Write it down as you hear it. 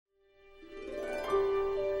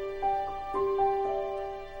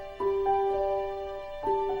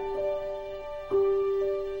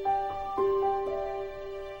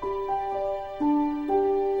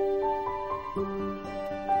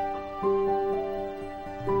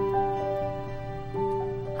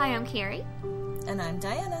Hi, I'm Carrie. And I'm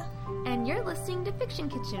Diana. And you're listening to Fiction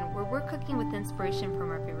Kitchen, where we're cooking with inspiration from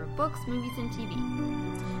our favorite books, movies, and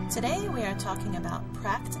TV. Today we are talking about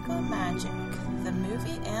Practical Magic, the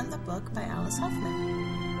movie and the book by Alice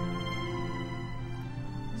Hoffman.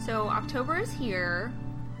 So October is here,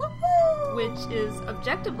 Woo-hoo! which is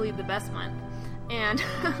objectively the best month. And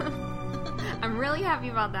I'm really happy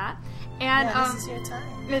about that. And this is your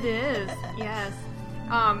time. It is, yes.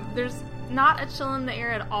 There's not a chill in the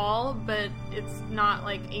air at all, but it's not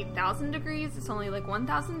like 8,000 degrees. It's only like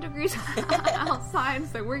 1,000 degrees outside,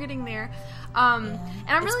 so we're getting there. And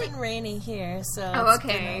I'm It's been rainy here, so it's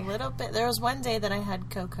been a little bit. There was one day that I had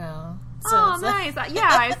cocoa. So nice. Yeah,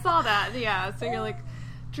 I saw that. Yeah, so you're like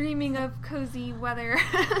dreaming of cozy weather.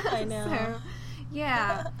 I know. So,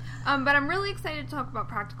 yeah. But I'm really excited to talk about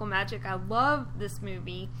Practical Magic. I love this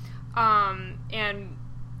movie. And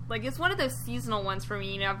like, it's one of those seasonal ones for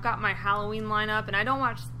me. You know, I've got my Halloween lineup, and I don't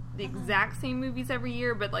watch the exact same movies every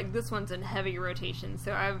year, but like this one's in heavy rotation.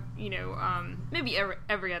 So I've, maybe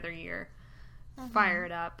every other year fire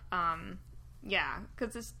it up.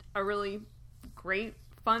 Because it's a really great,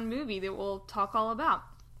 fun movie that we'll talk all about.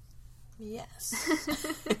 Yes.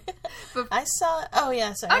 I saw. Oh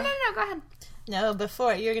yeah, sorry. Oh no, go ahead. No,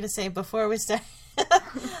 before you're gonna say before we start. I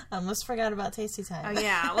almost forgot about Tasty Time. Oh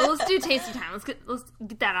yeah, well let's do Tasty Time. Let's get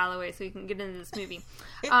that out of the way so we can get into this movie.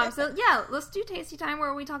 Let's do Tasty Time,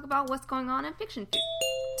 where we talk about what's going on in fiction food.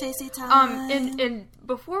 Tasty Time. And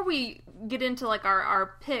before we get into like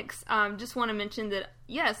our picks, just want to mention that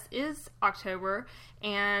yes, is October,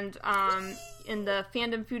 and in the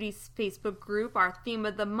Fandom Foodies Facebook group, our theme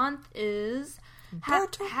of the month is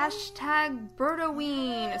hashtag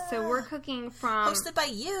Bertoween. So we're cooking from hosted by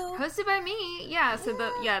you, hosted by me. Yeah. So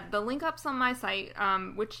the link up's on my site,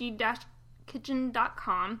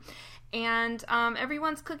 witchy-kitchen.com, and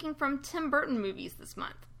everyone's cooking from Tim Burton movies this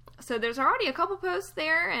month. So there's already a couple posts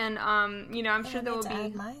there, and I'm sure there will be.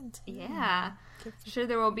 Mine too. Yeah. Sure,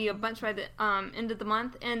 there will be a bunch by the end of the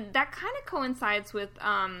month, and that kind of coincides with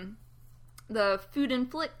the Food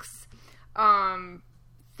and Flicks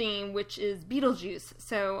theme, which is Beetlejuice.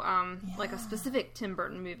 So, like a specific Tim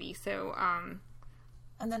Burton movie. So,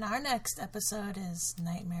 and then our next episode is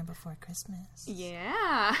Nightmare Before Christmas.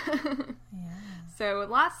 Yeah. Yeah. So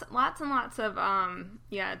lots and lots of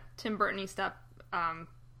Tim Burton-y stuff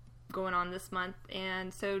going on this month.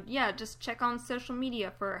 And so just check on social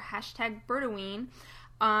media for hashtag Bertoween,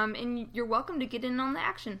 and you're welcome to get in on the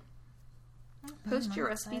action. Post your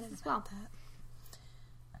recipes as well.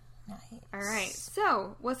 Nice. All right,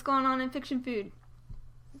 so what's going on in fiction food?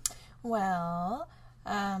 Well,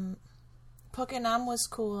 Pokémon was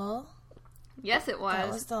cool. Yes, it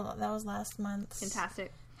was. That was last month's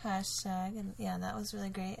fantastic hashtag, and that was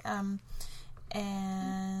really great.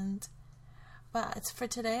 But for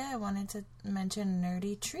today, I wanted to mention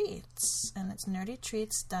Nerdy Treats, and it's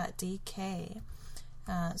nerdytreats.dk.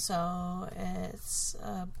 So it's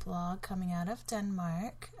a blog coming out of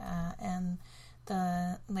Denmark, and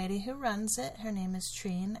the lady who runs it, her name is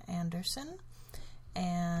Trine Andersen,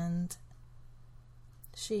 and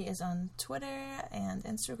she is on Twitter and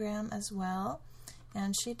Instagram as well,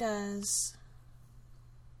 and she does,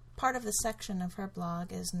 part of the section of her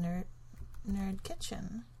blog is Nerd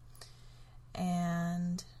Kitchen.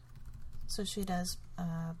 And so she does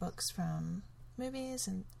books from movies,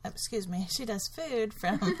 and she does food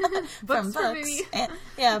from from books, and,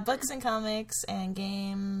 books and comics and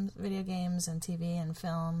games, video games and TV and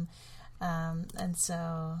film, and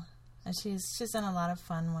she's done a lot of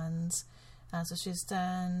fun ones. So she's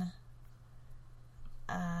done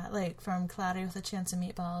like from Cloudy with a Chance of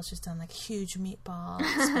Meatballs. She's done like huge meatballs,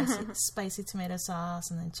 spicy tomato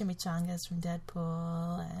sauce, and then chimichangas from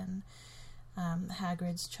Deadpool, and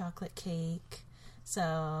Hagrid's chocolate cake.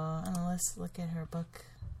 So, let's look at her book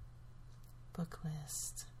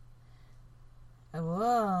list.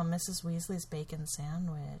 Whoa, Mrs. Weasley's bacon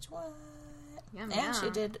sandwich. What? Yum, and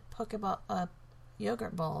she did Pokeball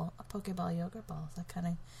yogurt bowl. A Pokeball yogurt bowl. That kind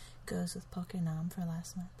of goes with Pokémon for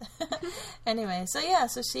last month. Anyway, so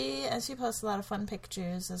she posts a lot of fun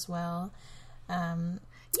pictures as well.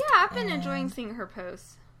 I've been enjoying seeing her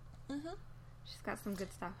posts. Mm-hmm. She's got some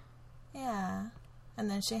good stuff. Yeah,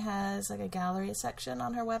 and then she has like a gallery section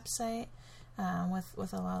on her website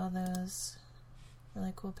with a lot of those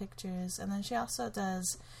really cool pictures. And then she also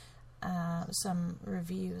does some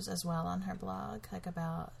reviews as well on her blog, like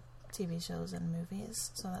about TV shows and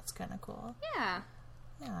movies. So that's kind of cool. Yeah.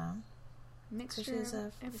 Yeah. Mixture. So she's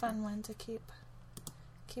a fun one to keep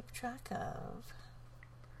track of.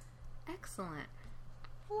 Excellent.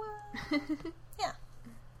 Yeah.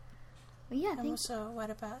 Well, yeah. And so, what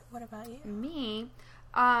about you? Me.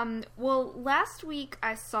 Well, last week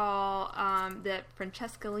I saw that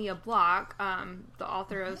Francesca Lia Block, the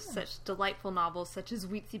author of such delightful novels such as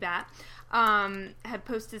Weetzie Bat, had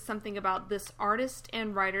posted something about this artist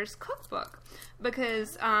and writer's cookbook.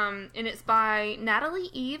 Because, and it's by Natalie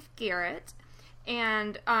Eve Garrett.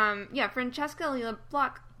 And, Francesca Lia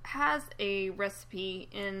Block has a recipe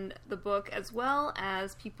in the book, as well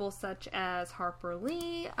as people such as Harper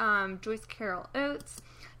Lee, Joyce Carol Oates,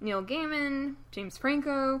 Neil Gaiman, James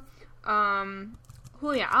Franco,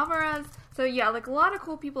 Julia Alvarez. So yeah, like a lot of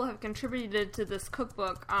cool people have contributed to this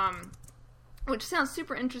cookbook, which sounds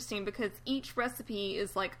super interesting because each recipe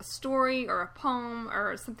is like a story or a poem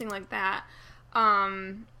or something like that.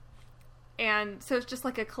 And so it's just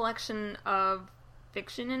like a collection of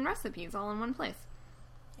fiction and recipes all in one place.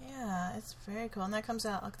 Yeah, it's very cool. And that comes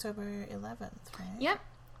out October 11th, right? Yep.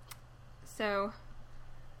 So,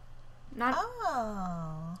 not...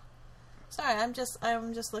 Oh. Sorry, I'm just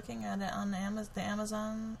looking at it on the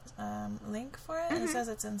Amazon link for it, and it says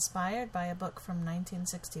it's inspired by a book from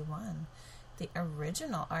 1961, the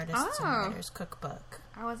original Artists and Writers Cookbook.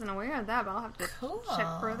 I wasn't aware of that, but I'll have to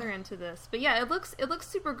check further into this. But yeah, it looks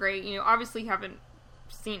super great. You know, obviously you haven't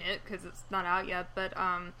seen it because it's not out yet, but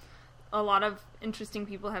a lot of interesting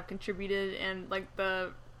people have contributed, and like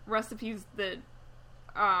the recipes that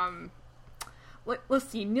let's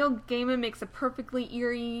see, Neil Gaiman makes a perfectly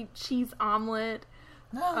eerie cheese omelet.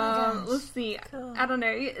 Oh my gosh. Let's see, cool. I don't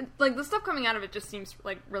know, like the stuff coming out of it just seems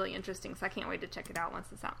like really interesting, so I can't wait to check it out once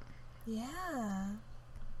it's out. Yeah,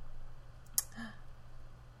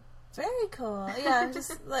 very cool. Yeah, I'm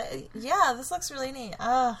just like, yeah, this looks really neat.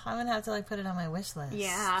 I'm gonna have to like put it on my wish list.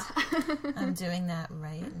 Yeah. I'm doing that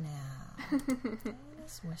right now.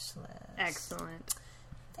 This wish list. Excellent.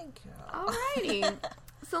 Thank you. Alrighty.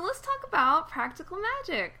 So let's talk about Practical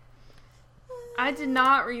Magic. I did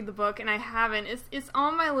not read the book, and I haven't. It's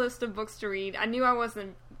on my list of books to read. I knew I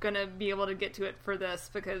wasn't gonna be able to get to it for this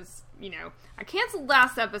because, you know, I canceled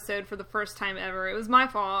last episode for the first time ever. It was my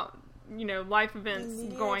fault. You know, life events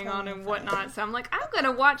going on and whatnot. So I'm like, I'm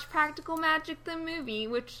gonna watch Practical Magic the movie,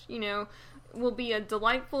 which, you know, will be a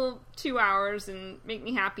delightful 2 hours and make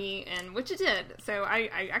me happy, and which it did. So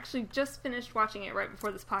I actually just finished watching it right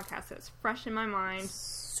before this podcast, so it's fresh in my mind.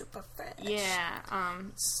 Super fresh. Yeah.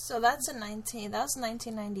 So that's a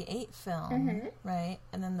 1998 film, right?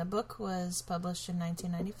 And then the book was published in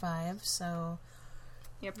 1995. So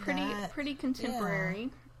yeah, pretty contemporary.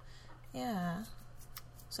 Yeah.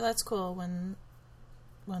 So that's cool when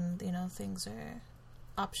you know things are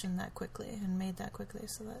optioned that quickly and made that quickly.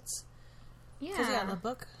 So that's the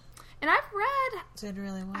book. And did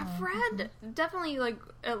really well. I've read definitely like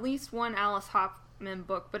at least one Alice Hoffman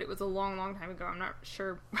book, but it was a long time ago. I'm not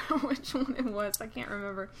sure which one it was. I can't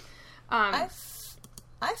remember. I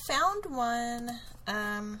found one.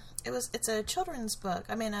 It's a children's book.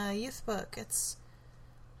 I mean, a youth book. It's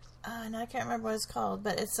no, I can't remember what it's called,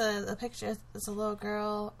 but it's a picture. It's a little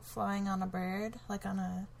girl flying on a bird, like on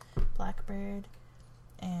a blackbird.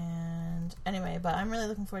 And anyway, but I'm really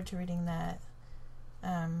looking forward to reading that.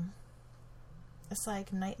 It's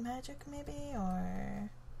like night magic, maybe,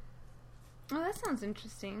 or... Oh, that sounds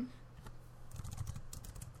interesting.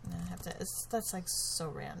 No, I have to... That's, like, so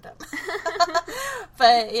random.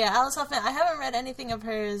 But, yeah, Alice Hoffman, I haven't read anything of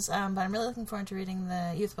hers, but I'm really looking forward to reading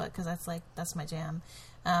the youth book, because that's my jam.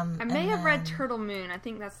 I may have read Turtle Moon. I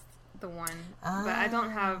think that's the one. But I don't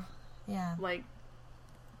have,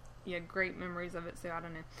 great memories of it, so I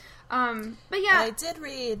don't know. But yeah. I did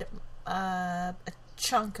read a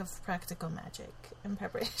chunk of Practical Magic in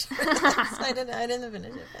preparation for this. I didn't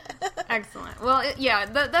finish it. Excellent. Well,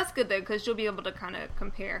 that's good, though, because you'll be able to kind of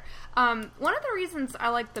compare. One of the reasons I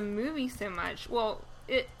like the movie so much, well,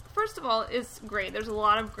 first of all, it's great. There's a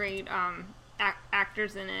lot of great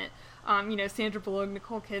actors in it. Sandra Bullock,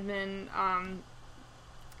 Nicole Kidman.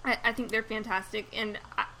 I think they're fantastic, and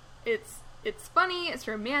it's funny, it's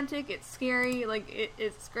romantic, it's scary, like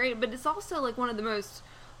it's great, but it's also like one of the most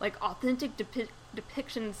like authentic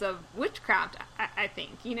depictions of witchcraft, I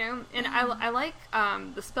think, you know. And I like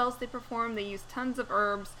the spells they perform. They use tons of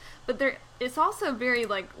herbs, but it's also very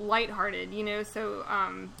like lighthearted, you know. So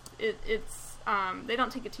it's they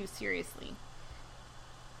don't take it too seriously.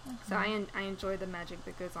 Mm-hmm. So I enjoy the magic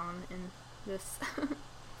that goes on in this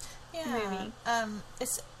movie.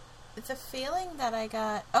 It's a feeling that I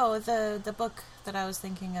got. Oh, the book that I was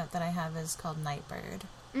thinking of that I have is called Nightbird.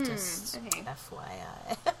 Just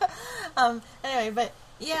FYI. Anyway, but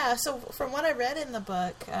yeah. So from what I read in the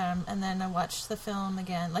book, and then I watched the film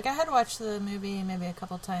again. Like I had watched the movie maybe a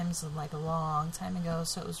couple times, like a long time ago,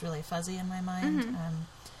 so it was really fuzzy in my mind. Mm-hmm.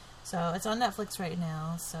 So it's on Netflix right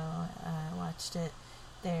now. So I watched it.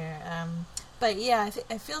 there. But yeah,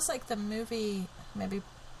 it feels like the movie maybe.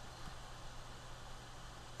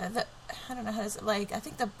 I don't know how to like. I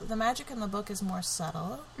think the magic in the book is more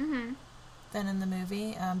subtle than in the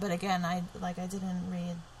movie. But again, I didn't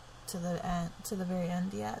read to the very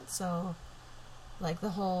end yet. So, like the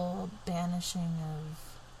whole banishing of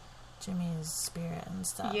Jimmy's spirit and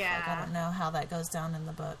stuff. Yeah. Like, I don't know how that goes down in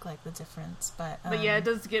the book. Like the difference, but yeah, it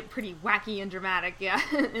does get pretty wacky and dramatic. Yeah,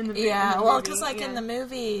 in the yeah. In the Well, movie, because like in the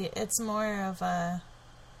movie, it's more of a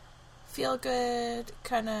feel good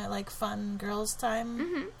kind of like fun girls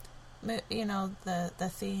time. You know, the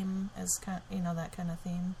theme is kind of, that kind of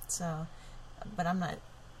theme. So, but I'm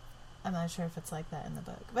not sure if it's like that in the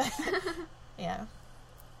book. But yeah.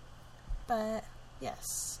 But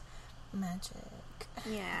yes, magic.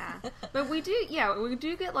 Yeah, but we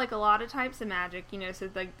do get like a lot of types of magic. So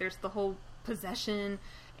like there's the whole possession,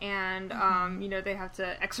 and they have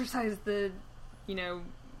to exorcise the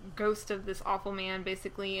ghost of this awful man,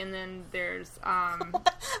 basically, and then there's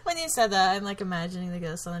when you said that, I'm like imagining the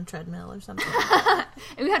ghost on a treadmill or something.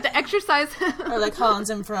 And we have to exercise him. Or like Hans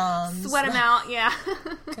and Franz. Sweat him out, yeah.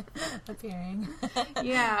 Appearing.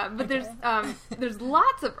 Yeah, but Okay. there's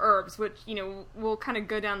lots of herbs, which, we'll kind of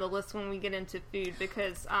go down the list when we get into food,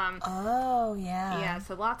 because oh, yeah. Yeah,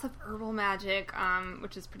 so lots of herbal magic,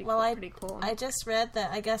 which is pretty cool. I just read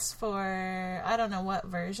that, I guess for, I don't know what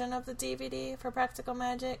version of the DVD for Practical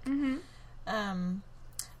Magic.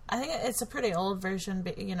 I think it's a pretty old version,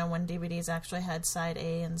 but when DVDs actually had side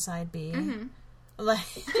A and side B. Like,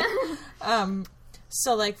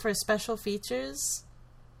 so like for special features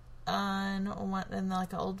in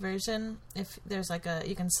like an old version, if there's like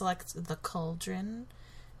you can select the cauldron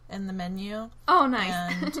in the menu. Oh,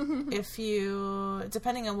 nice. And if you,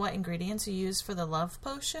 depending on what ingredients you use for the love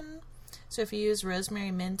potion, so if you use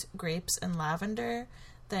rosemary, mint, grapes, and lavender,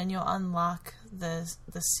 then you'll unlock the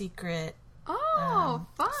secret fun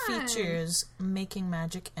features, making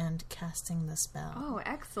magic and casting the spell. Oh,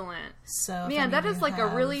 excellent. So man, that is like a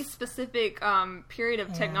really specific period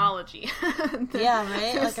of technology. Yeah,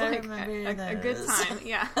 right? Like I remember a good time,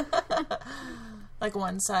 yeah. Like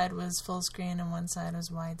one side was full screen and one side was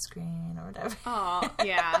widescreen or whatever. Oh,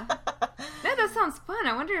 yeah. That sounds fun.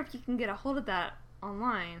 I wonder if you can get a hold of that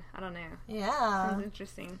online. I don't know. Yeah. Sounds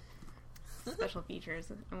interesting. Special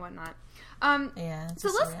features and whatnot. Yeah. So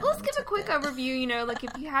let's give a quick overview. Like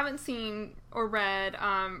if you haven't seen or read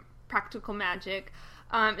Practical Magic,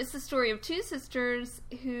 it's the story of two sisters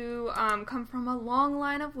who come from a long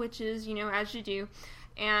line of witches, as you do,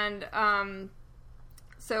 and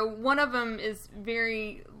so one of them is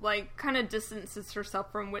very kind of distances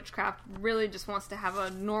herself from witchcraft, really just wants to have a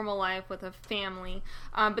normal life with a family,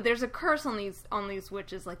 but there's a curse on these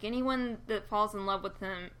witches. Like anyone that falls in love with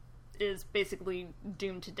them is basically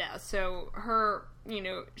doomed to death. So her,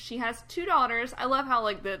 she has two daughters. I love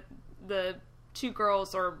how the two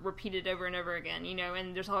girls are repeated over and over again,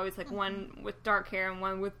 and there's always one with dark hair and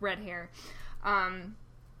one with red hair.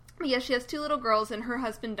 Yeah, she has two little girls and her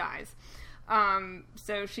husband dies.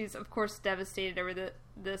 So she's of course devastated over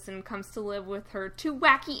this and comes to live with her two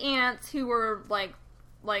wacky aunts who were like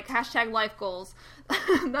hashtag life goals.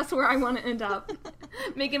 That's where I want to end up.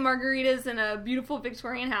 Making margaritas in a beautiful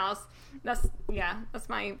Victorian house. That's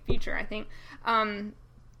my future, I think. And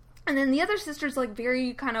then the other sister's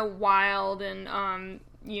very kind of wild and,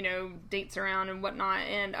 dates around and whatnot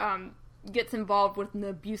and, gets involved with an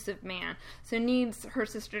abusive man. So needs her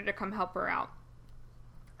sister to come help her out.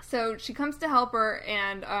 So she comes to help her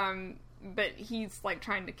and, but he's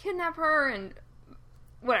trying to kidnap her and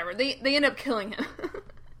whatever. They end up killing him.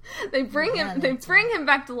 They bring him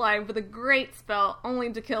back to life with a great spell,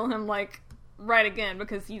 only to kill him right again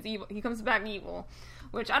because he's evil. He comes back evil,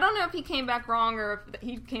 which I don't know if he came back wrong or if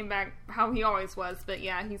he came back how he always was. But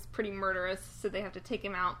yeah, he's pretty murderous, so they have to take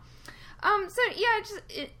him out. So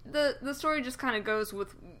yeah, the story just kind of goes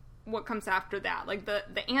with what comes after that.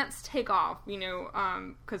 The ants take off,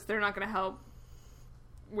 because they're not going to help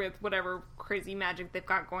with whatever crazy magic they've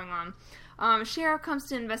got going on. Sheriff comes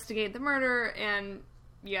to investigate the murder, and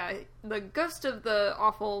yeah, the ghost of the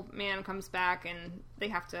awful man comes back, and they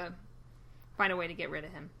have to find a way to get rid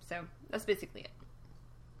of him. So that's basically it.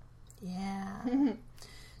 Yeah.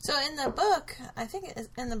 So in the book, I think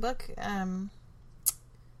in the book,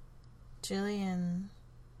 Jillian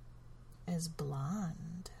is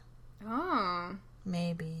blonde. Oh.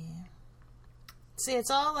 Maybe. See,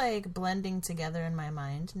 it's all blending together in my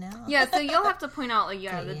mind now. Yeah, so you'll have to point out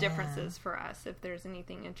the differences for us if there's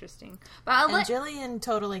anything interesting. But Jillian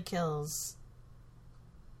totally kills.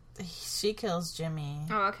 She kills Jimmy.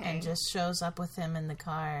 Oh, okay. And just shows up with him in the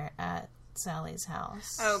car at Sally's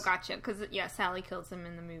house. Oh, gotcha. Because, yeah, Sally kills him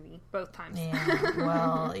in the movie both times. Yeah,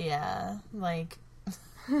 well, yeah, like...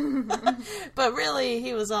 But really,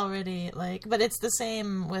 he was already, like... But it's the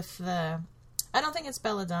same with the... I don't think it's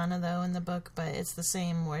Belladonna, though, in the book, but it's the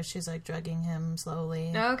same where she's, like, drugging him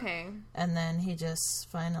slowly. Okay. And then he just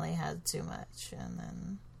finally had too much, and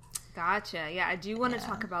then... Gotcha. Yeah, I do want to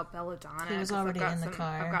talk about Belladonna. He was already in the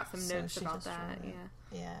car. I've got some notes about that,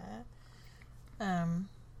 Yeah.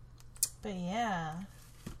 But yeah.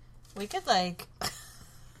 We could, like...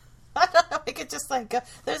 I don't know, we could just, like, go...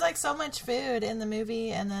 There's, like, so much food in the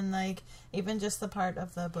movie, and then, like, even just the part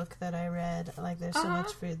of the book that I read, like, there's so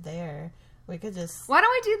much food there. We could just... Why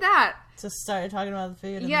don't we do that? Just start talking about the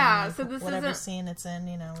food. And yeah, then, like, so this whatever isn't... scene it's in,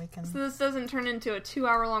 you know, we can... So this doesn't turn into a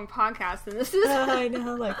 2-hour-long podcast, and this is... I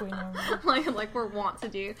know, like we normally... like we're wont to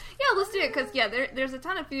do. Yeah, let's do it, because, yeah, there's a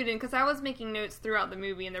ton of food, and because I was making notes throughout the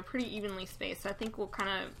movie, and they're pretty evenly spaced, so I think we'll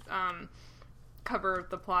kind of cover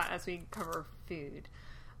the plot as we cover food.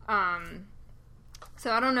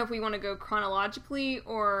 So I don't know if we want to go chronologically,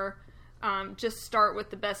 or... just start with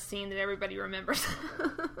the best scene that everybody remembers.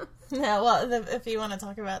 Yeah, well, if you want to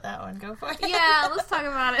talk about that one, go for it. Yeah, let's talk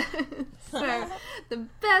about it. So, the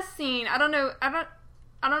best scene, I don't know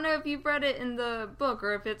if you've read it in the book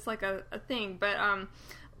or if it's like a thing, but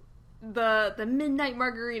the midnight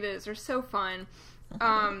margaritas are so fun.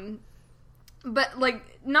 But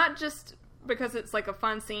like not just because it's like a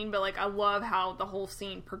fun scene, but like I love how the whole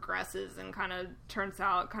scene progresses and kind of turns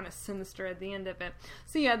out kind of sinister at the end of it.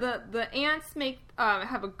 So yeah, the ants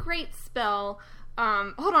have a great spell.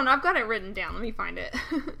 Hold on, I've got it written down. Let me find it.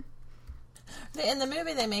 In the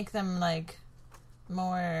movie, they make them like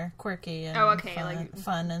more quirky and like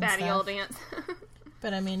fun and batty stuff. old ants.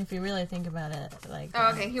 But I mean, if you really think about it, like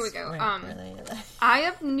here we go. Really, Eye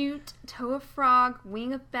of newt, toe of frog,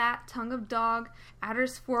 wing of bat, tongue of dog,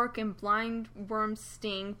 adder's fork, and blind worm's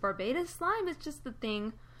sting. Barbados slime is just the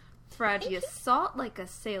thing. Phrygia's salt like a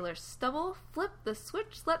sailor's stubble. Flip the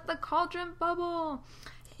switch, let the cauldron bubble.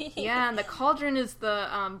 Yeah, and the cauldron is the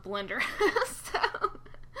blender. So,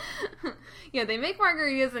 yeah, they make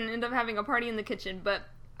margaritas and end up having a party in the kitchen, but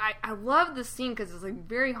I love this scene because it's like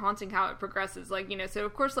very haunting how it progresses. Like, you know, so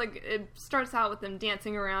of course, like it starts out with them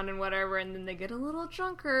dancing around and whatever, and then they get a little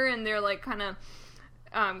drunker and they're like kind of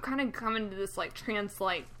come into this like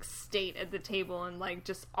trance-like state at the table, and like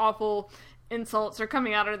just awful insults are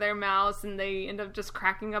coming out of their mouths, and they end up just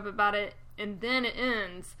cracking up about it. And then it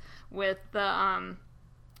ends with the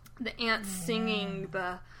ants singing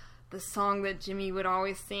the song that Jimmy would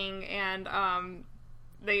always sing, and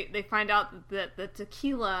They find out that the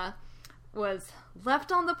tequila was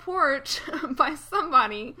left on the porch by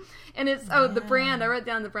somebody, and it's the brand. I wrote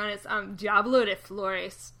down the brand. It's Diablo de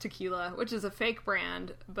Flores tequila, which is a fake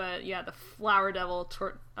brand, but yeah, the Flower Devil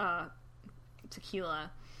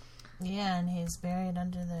tequila. Yeah, and he's buried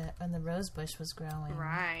when the rose bush was growing.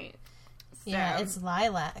 Right. So, yeah, it's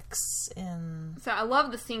lilacs in. So I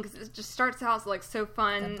love the scene because it just starts out like so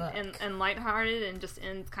fun and lighthearted, and just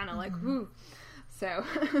ends kind of like woo. So,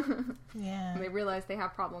 yeah. And they realize they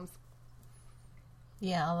have problems.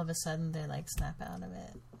 Yeah, all of a sudden they like snap out of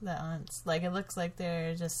it. The aunts, like it looks like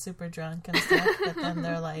they're just super drunk and stuff, but then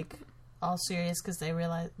they're like all serious because they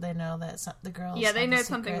know that the girls. Yeah, they know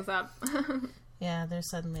something's up. Yeah, they're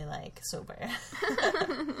suddenly like sober.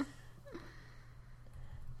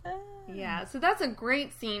 Yeah, so that's a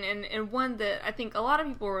great scene, and one that I think a lot of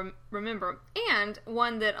people remember, and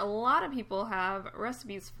one that a lot of people have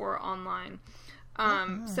recipes for online.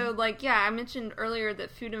 So, like, yeah, I mentioned earlier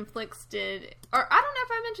that Food and Flicks did, or I don't know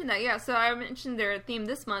if I mentioned that, yeah, so I mentioned their theme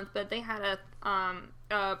this month, but they had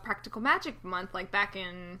a Practical Magic month, like, back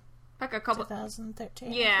a couple...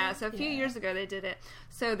 2013. Yeah, so a few years ago they did it.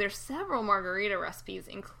 So there's several margarita recipes,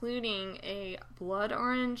 including a blood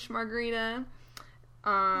orange margarita,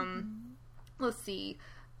 let's see,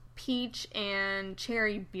 peach and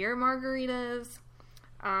cherry beer margaritas,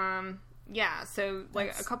 yeah, so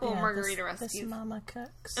like a couple of margarita recipes. This Mama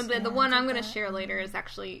Cooks. And then the one I'm going to share later is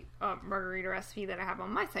actually a margarita recipe that I have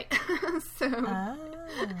on my site. So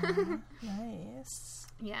nice.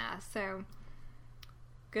 Yeah, so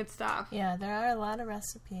good stuff. Yeah, there are a lot of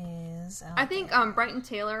recipes out I think there. Brighton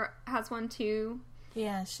Taylor has one too.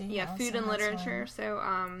 Yeah, she also Food and has Literature. one. So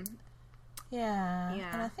Yeah.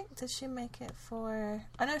 Yeah. And I think, did she make it for...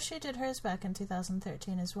 I know she did hers back in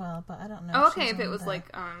 2013 as well, but I don't know if it was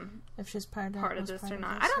like... if she's part of this or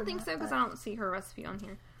not. I don't think so, because I don't see her recipe on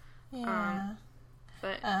here. Yeah.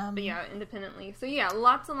 But yeah, independently. So yeah,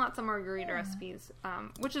 lots and lots of margarita recipes,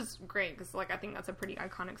 which is great, because like I think that's a pretty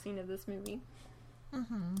iconic scene of this movie.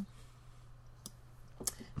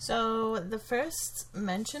 So the first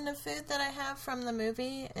mention of food that I have from the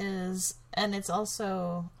movie is, and it's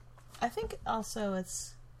also, I think also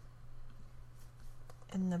it's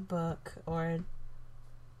in the book, or,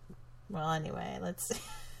 well, anyway, let's see.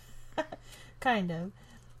 Kind of.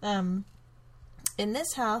 In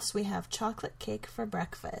this house, we have chocolate cake for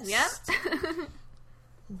breakfast. Yep.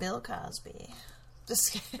 Bill Cosby.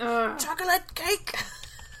 Just chocolate cake.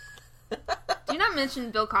 Do not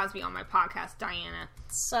mention Bill Cosby on my podcast, Diana.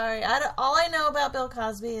 Sorry, all I know about Bill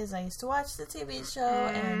Cosby is I used to watch the TV show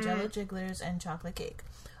and Jello Jigglers and chocolate cake.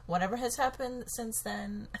 Whatever has happened since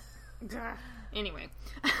then. Anyway.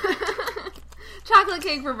 Chocolate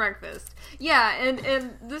cake for breakfast. Yeah,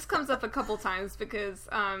 and this comes up a couple times because,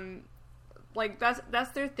 like,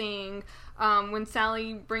 that's their thing. When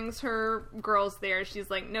Sally brings her girls there, she's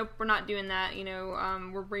like, nope, we're not doing that, you know,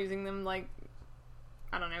 we're raising them like,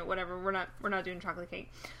 I don't know, whatever, we're not doing chocolate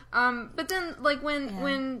cake. But then, like,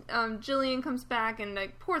 when Jillian comes back, and,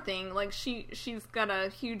 like, poor thing, like, she's got a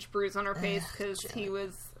huge bruise on her face because he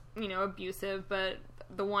was, you know, abusive, but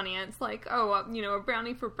the one aunt's like, oh, you know, a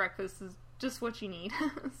brownie for breakfast is just what you need.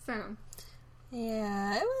 So.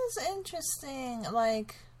 Yeah, it was interesting,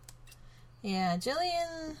 like, yeah,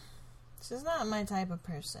 Jillian, she's not my type of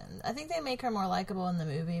person. I think they make her more likable in the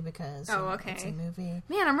movie because it's a movie.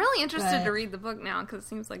 Man, I'm really interested to read the book now because it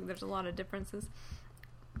seems like there's a lot of differences.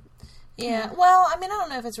 Yeah, well, I mean, I don't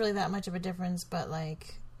know if it's really that much of a difference, but,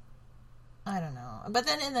 like, I don't know. But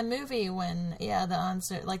then in the movie when, the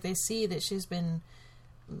aunts are, like, they see that she's been,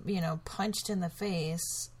 you know, punched in the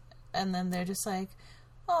face, and then they're just like,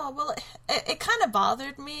 oh, well, it kind of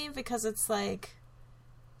bothered me because it's like,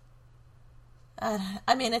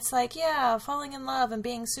 I mean, it's like, yeah, falling in love and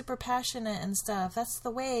being super passionate and stuff. That's the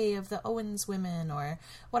way of the Owens women or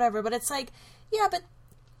whatever. But it's like, yeah, but,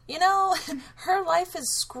 you know, her life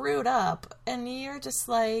is screwed up. And you're just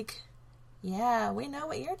like, yeah, we know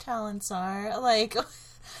what your talents are. Like,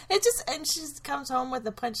 it just, and she comes home with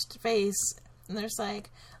a punched face. And there's like,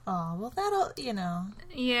 oh, well, that'll, you know.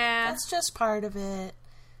 Yeah. That's just part of it.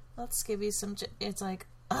 Let's give you some, it's like,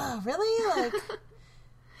 oh, really? Like...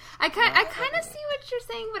 I kind of see what you're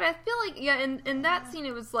saying, but I feel like, in that scene,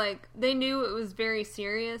 it was like, they knew it was very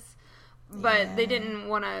serious, but they didn't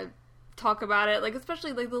want to talk about it, like,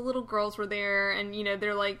 especially, like, the little girls were there, and, you know,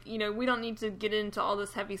 they're like, you know, we don't need to get into all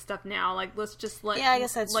this heavy stuff now, like, let's just let I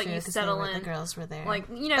guess that's let true, you settle in. The girls were there. Like,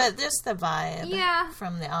 you know. But just the vibe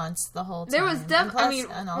from the aunts the whole time. There was definitely,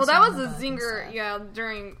 well, that was a zinger,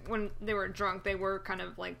 during, when they were drunk, they were kind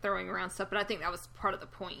of, like, throwing around stuff, but I think that was part of the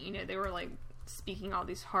point, you know, they were, like, speaking all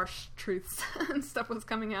these harsh truths and stuff was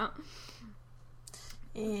coming out.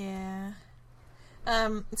 Yeah.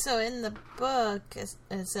 So in the book,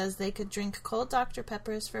 it says they could drink cold Dr.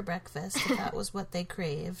 Peppers for breakfast if that was what they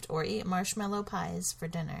craved, or eat marshmallow pies for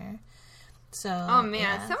dinner. So, oh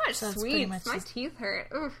man, so much sweets. My teeth hurt.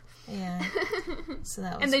 Oof. Yeah. So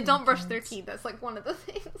that was and they don't brush their teeth. That's like one of the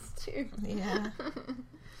things too. Yeah.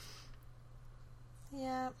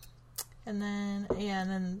 Yeah. And then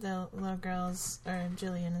the little girls, or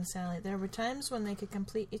Jillian and Sally, there were times when they could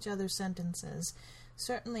complete each other's sentences.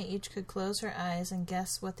 Certainly each could close her eyes and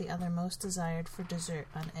guess what the other most desired for dessert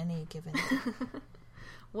on any given day.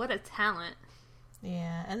 What a talent.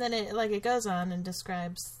 Yeah, and then it goes on and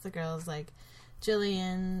describes the girls, like,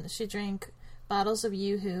 Jillian, she drank bottles of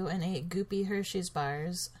Yoo-Hoo and ate goopy Hershey's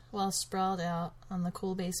bars while sprawled out on the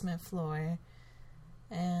cool basement floor.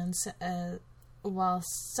 And, while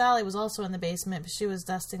Sally was also in the basement, but she was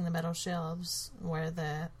dusting the metal shelves where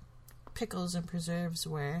the pickles and preserves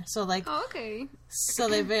were. So, like... Oh, okay. So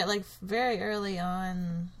they, very early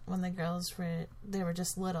on, when the girls were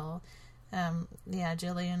just little,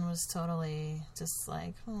 Jillian was totally just,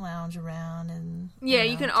 like, lounge around and... Yeah,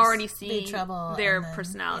 you can already see trouble, their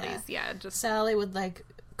personalities, just... Sally would, like,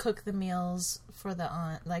 cook the meals for the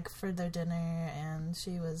aunt, like, for their dinner, and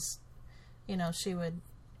she was, you know, she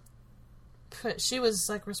was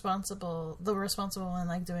like responsible one,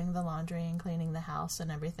 like doing the laundry and cleaning the house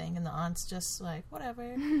and everything, and the aunt's just like,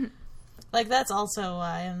 whatever. Like, that's also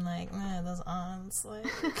why I'm like, man, those aunts, like,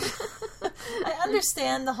 I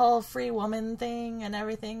understand the whole free woman thing and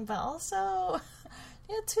everything, but also,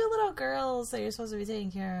 you have two little girls that you're supposed to be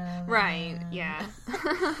taking care of. Right, yeah.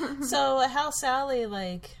 So how Sally,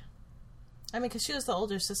 like, I mean, because she was the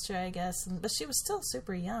older sister, I guess, but she was still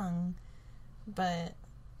super young, but...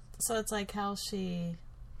 So it's like how she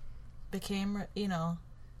became, you know,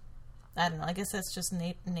 I don't know, I guess that's just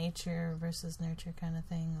nature versus nurture kind of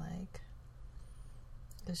thing, like,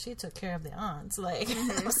 because she took care of the aunts, like,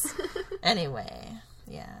 anyway,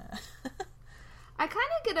 yeah. I kind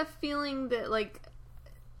of get a feeling that, like,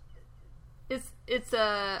 it's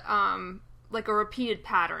a like a repeated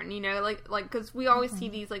pattern, you know, like because we always see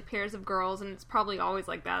these like pairs of girls, and it's probably always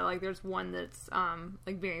like that. Like there's one that's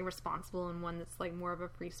like very responsible and one that's like more of a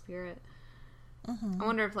free spirit. I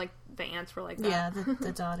wonder if like the aunts were like that. Yeah,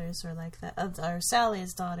 the daughters were like that. Or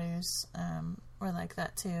Sally's daughters were like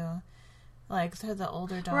that too. Like the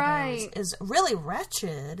older daughter is really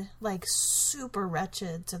wretched, like super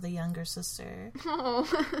wretched to the younger sister. Oh.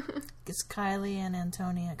 It's Kylie and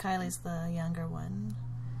Antonia. Kylie's the younger one,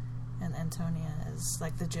 and Antonia is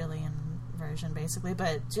like the Jillian version, basically.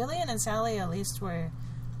 But Jillian and Sally at least were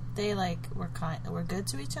were good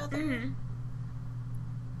to each other. Mm-hmm.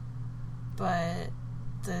 But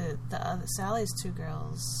the other Sally's two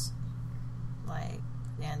girls, like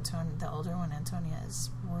the older one, Antonia, is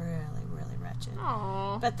really, really wretched.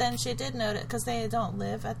 Aww. But then she did notice, because they don't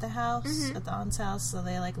live at the house, at the aunt's house, so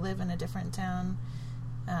they like live in a different town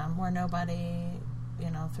where nobody,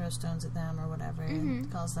 throws stones at them or whatever,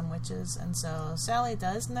 and calls them witches. And so Sally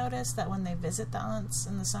does notice that when they visit the aunts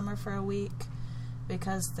in the summer for a week,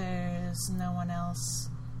 because there's no one else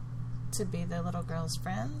to be the little girl's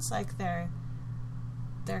friends, like they're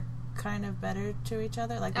kind of better to each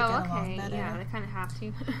other, like they get along better. Yeah, they kind of have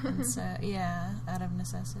to. And so out of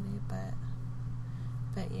necessity,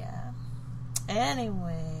 but yeah.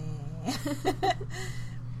 Anyway,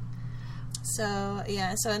 so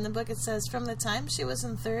in the book it says, from the time she was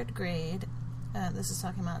in 3rd grade, this is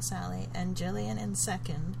talking about Sally, and Jillian in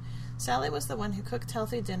 2nd, Sally was the one who cooked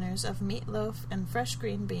healthy dinners of meatloaf and fresh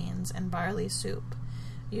green beans and barley soup,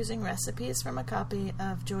 using recipes from a copy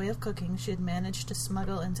of Joy of Cooking she had managed to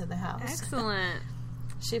smuggle into the house. Excellent.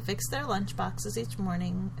 She fixed their lunch boxes each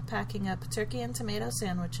morning, packing up turkey and tomato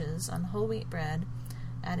sandwiches on whole wheat bread,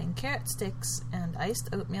 adding carrot sticks and iced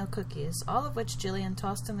oatmeal cookies, all of which Jillian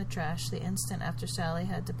tossed in the trash the instant after Sally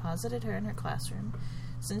had deposited her in her classroom,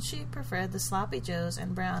 since she preferred the sloppy joes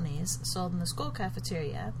and brownies sold in the school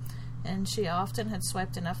cafeteria, and she often had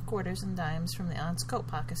swiped enough quarters and dimes from the aunt's coat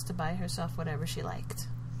pockets to buy herself whatever she liked.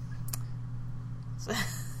 So,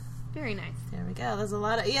 very nice. There we go. There's a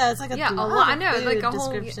lot of it's like a lot. I know, like a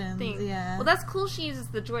whole descriptions. Thing. Yeah. Well, that's cool. She uses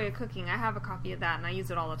the Joy of Cooking. I have a copy of that, and I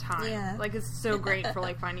use it all the time. Yeah. Like it's so great for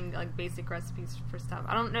like finding like basic recipes for stuff.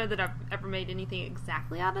 I don't know that I've ever made anything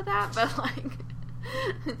exactly out of that, but like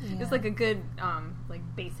it's like a good like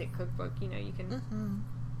basic cookbook. You can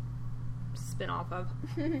spin off of.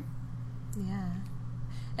 Yeah.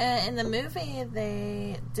 In the movie,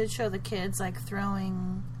 they did show the kids like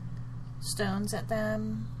throwing stones at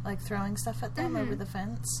them, like throwing stuff at them over the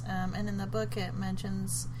fence. And in the book, it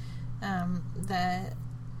mentions that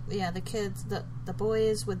the kids, the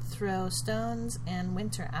boys would throw stones and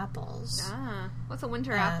winter apples. Ah, what's a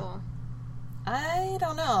winter apple? I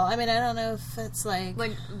don't know. I mean, I don't know if it's like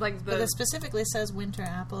but it specifically says winter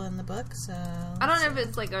apple in the book, so I don't know if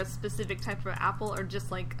it's like a specific type of apple or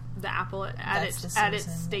just like the apple at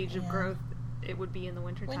its stage of growth. It would be in the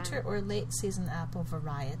winter time. Winter or late season apple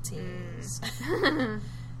varieties.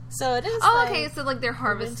 So it is. Oh, okay. So like their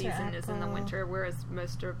harvest season is in the winter, whereas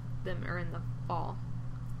most of them are in the fall.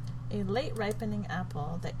 A late ripening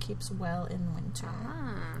apple that keeps well in winter.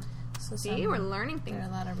 So see, we're learning things. There are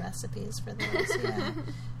a lot of recipes for those.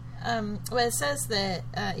 Well, it says that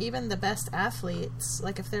even the best athletes,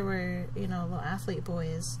 like if there were, little athlete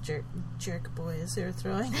boys, jerk boys who are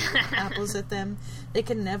throwing apples at them, they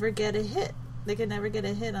could never get a hit. They could never get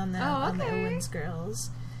a hit on them, on the Owens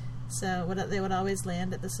girls. So they would always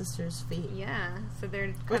land at the sisters' feet. Yeah, so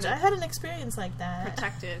they're which I had an experience like that.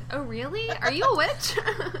 Protected. Oh, really? Are you a witch?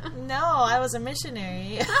 No, I was a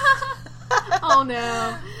missionary. Oh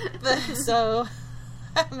no! So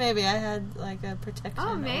maybe I had like a protection.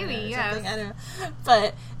 Oh, maybe yes. I don't know.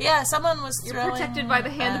 But yeah, someone was throwing. You're protected by the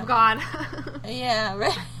hand of God. Yeah,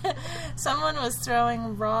 right. Someone was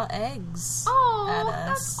throwing raw eggs at us.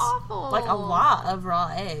 That's awful. Like a lot of raw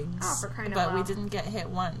eggs. Oh, for crying out But loud. we didn't get hit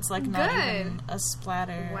once. Like not even a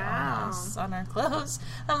splatter on us, on our clothes.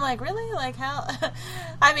 I'm like, really? Like how?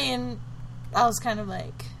 I mean, I was kind of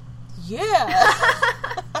like, yeah.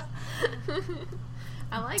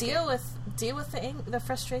 I like deal with the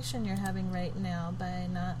frustration you're having right now by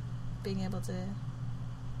not being able to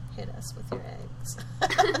hit us with your eggs.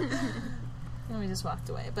 And we just walked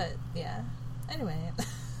away. But yeah. Anyway.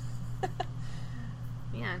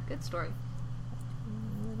 Yeah, good story.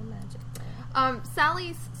 A little magic there.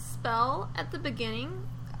 Sally's spell at the beginning,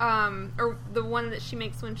 or the one that she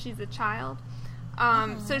makes when she's a child.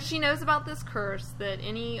 So she knows about this curse that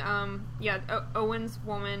any, Owen's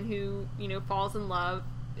woman who, falls in love,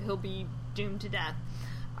 he'll be doomed to death.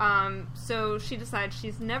 So she decides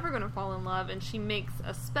she's never going to fall in love, and she makes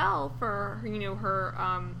a spell for, her,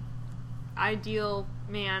 ideal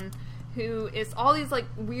man who is all these, like,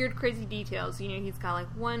 weird, crazy details. You know, he's got, like,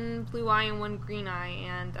 one blue eye and one green eye,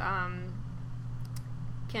 and,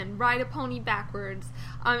 can ride a pony backwards.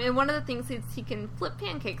 And one of the things is he can flip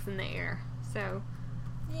pancakes in the air. So,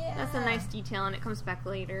 Yeah. that's a nice detail, and it comes back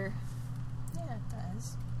later. Yeah, it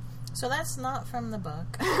does. So that's not from the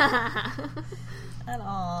book at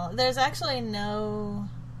all. There's actually no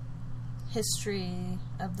history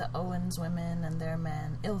of the Owens women and their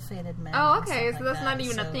men, ill-fated men. Oh, and okay, stuff so like that's that. not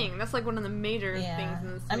even So, a thing. That's, like, one of the major yeah. things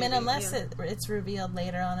in this movie. I mean, unless yeah. it's revealed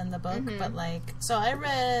later on in the book, Mhm. but, like, so I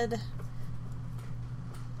read,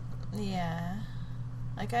 yeah,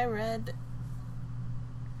 like, I read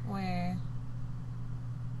where,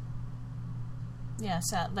 yeah,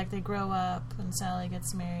 like, they grow up, and Sally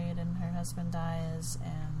gets married, and her husband dies,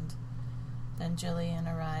 and then Jillian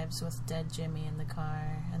arrives with dead Jimmy in the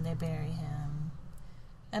car, and they bury him.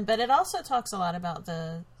 But it also talks a lot about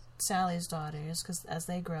Sally's daughters, because as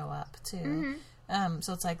they grow up, too. Mhm.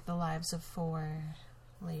 So it's like the lives of 4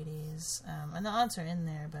 ladies. And the aunts are in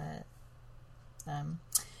there,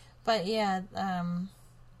 but yeah,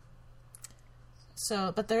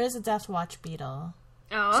 but there is a Death Watch beetle.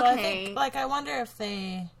 Oh, So okay. I think, like, I wonder if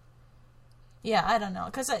they, yeah, I don't know,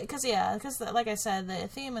 because like I said, the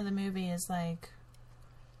theme of the movie is, like,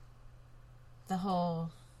 the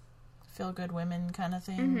whole feel-good women kind of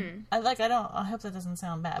thing. Mhm. I hope that doesn't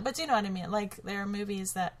sound bad, but do you know what I mean? Like, there are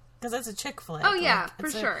movies that, because it's a chick flick. Oh, yeah, like, for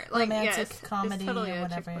it's a sure. Like, romantic yeah, it's comedy totally or a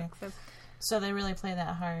chick whatever. flick, so. So they really play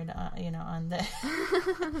that hard, on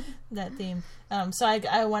that theme. So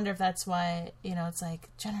I wonder if that's why, it's like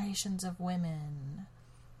generations of women,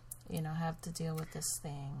 have to deal with this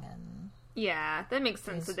thing. And Yeah, that makes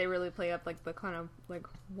sense that they really play up, like, the kind of, like,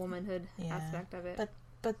 womanhood Yeah. aspect of it.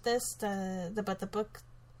 But the book,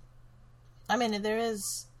 I mean, there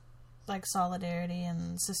is, like, solidarity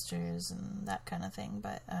and sisters and that kind of thing,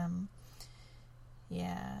 but,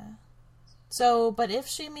 yeah. So, but if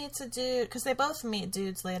she meets a dude, because they both meet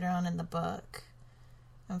dudes later on in the book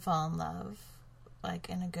and fall in love, like,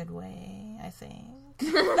 in a good way, I think.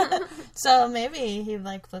 So maybe he,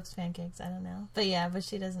 like, flips pancakes, I don't know. But yeah, but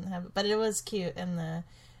she doesn't have it. But it was cute in the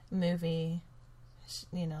movie,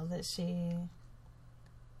 that she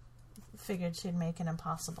figured she'd make an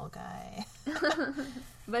impossible guy.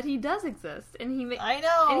 But he does exist, and he makes. I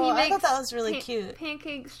know. And he I makes thought that was really cute.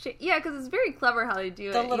 Pancakes. Yeah, because it's very clever how they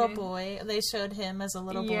do it. The little boy. They showed him as a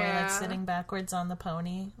little boy, Yeah. like, sitting backwards on the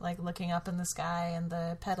pony, like, looking up in the sky, and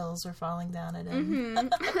the petals were falling down at him. Mm-hmm.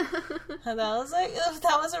 And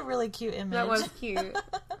that was a really cute image. That was cute.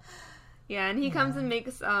 Yeah, and he comes and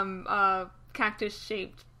makes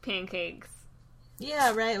cactus-shaped pancakes.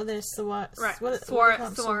 Yeah, right. Well, there's Right,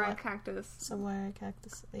 Saguaro saguaro cactus. Saguaro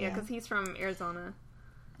cactus. Yeah, because he's from Arizona.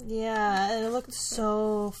 Yeah, and it looked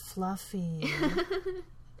so fluffy.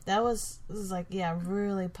 It was like, yeah,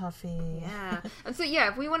 really puffy. Yeah. And so, yeah,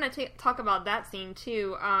 if we want to talk about that scene,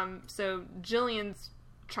 too, so Jillian's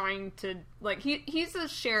trying to, like, he's a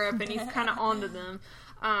sheriff, and he's kind of onto them.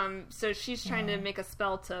 So she's trying to make a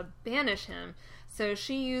spell to banish him. So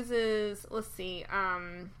she uses, let's see,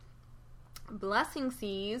 blessing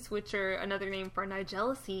seeds, which are another name for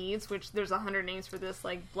Nigella seeds, which there's 100 names for this,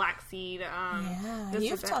 like, black seed. Yeah, this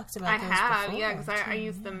you've talked about I those have, before, yeah, because I too,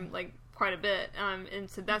 use them, like, quite a bit, and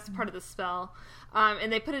so that's part of the spell.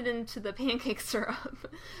 And they put it into the pancake syrup.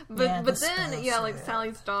 But then, spell like, syrup.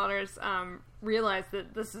 Sally's daughters realize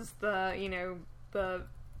that this is the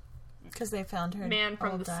Because they found her man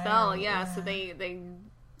from old the diary, spell, so they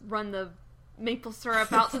run the maple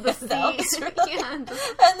syrup out to the sea. That was right. Yeah, And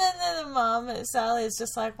then the mom, Sally, is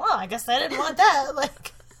just like, well, I guess they didn't want that.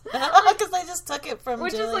 Like, because they just took it from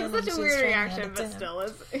which is, Jillian like, when such a she was weird trying to hand reaction, it to but him. still,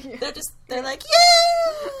 it's... They're like,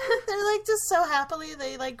 yeah! They're, like, just so happily,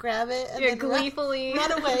 they, like, grab it and then gleefully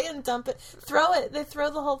run away and dump it. They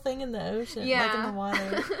throw the whole thing in the ocean, like, in the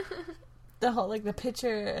water. The whole, like, the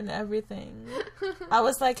pitcher and everything. I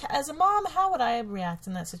was like, as a mom, how would I react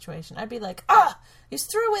in that situation? I'd be like, you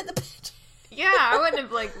just threw away the pitcher. Yeah, I wouldn't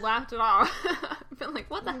have, like, laughed at all. I've been like,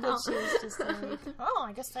 what the But hell? she was just like, oh,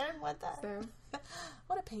 I guess I didn't want that. So,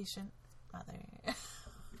 What a patient mother.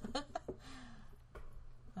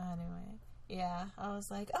 Anyway, yeah, I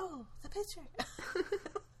was like, oh, the picture.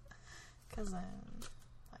 Because I'm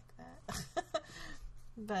like that.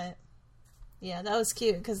 But, yeah, that was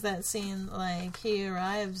cute, because that scene, like, he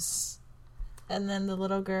arrives, and then the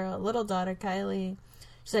little daughter, Kylie,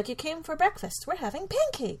 she's like, you came for breakfast. We're having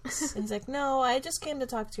pancakes. And he's like, no, I just came to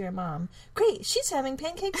talk to your mom. Great, she's having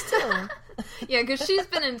pancakes too. yeah, because she's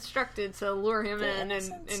been instructed to lure him The in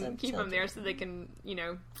innocence and of keep him there children. so they can,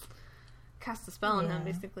 cast a spell on him,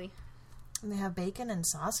 Yeah. basically. And they have bacon and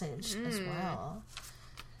sausage as well.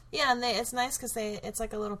 Yeah, and it's nice because it's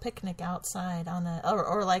like a little picnic outside on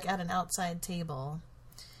or like at an outside table.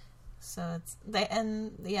 So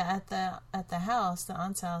at the house, the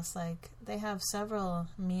aunt's house, like they have several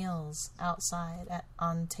meals outside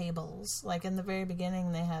on tables. Like in the very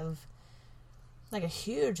beginning, they have like a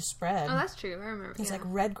huge spread. Oh, that's true. I remember. It's like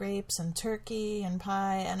red grapes and turkey and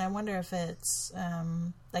pie, and I wonder if it's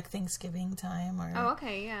like Thanksgiving time or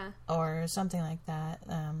or something like that.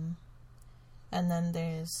 And then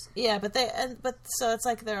there's but so it's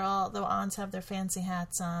like they're all, the aunts have their fancy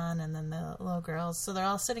hats on, and then the little girls, so they're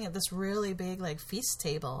all sitting at this really big like feast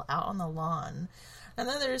table out on the lawn, and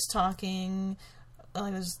then they're just talking.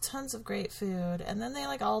 Like there's tons of great food, and then they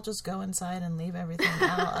like all just go inside and leave everything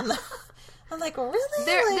out. And I'm like, really?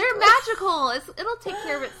 They're magical. It'll take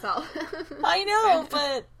care of itself. I know,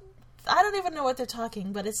 but I don't even know what they're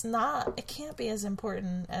talking, but it can't be as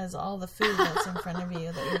important as all the food that's in front of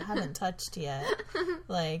you that you haven't touched yet.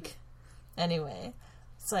 Like, anyway,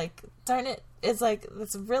 it's like, darn it, it's like,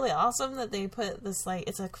 it's really awesome that they put this, like,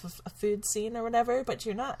 it's like a food scene or whatever, but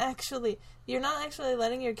you're not actually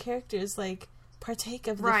letting your characters, like, partake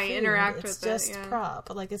of the food. Interact it's with it. It's just prop,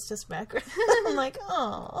 like, it's just background. I'm like,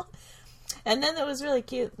 oh. And then it was really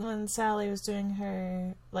cute when Sally was doing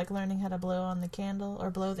her, like, learning how to blow on the candle, or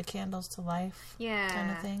blow the candles to life,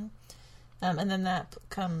 kind of thing. And then that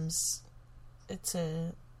comes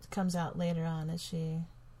out later on as she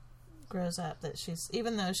grows up, that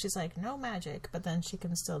even though she's like, no magic, but then she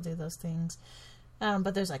can still do those things.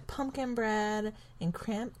 But there's, like, pumpkin bread and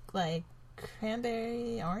cranberry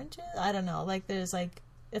oranges? I don't know. Like, there's, like,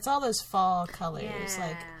 it's all those fall colors,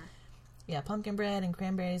 like... Yeah, pumpkin bread and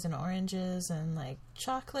cranberries and oranges and like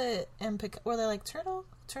chocolate and were they like turtle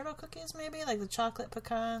cookies maybe, like the chocolate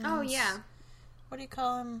pecans? Oh yeah. What do you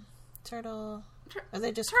call them? Turtle? Are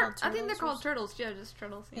they just called turtles? I think they're called turtles. Yeah, just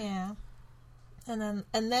turtles. Yeah. And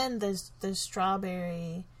then there's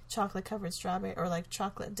strawberry, chocolate covered strawberry, or like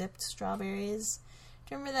chocolate dipped strawberries.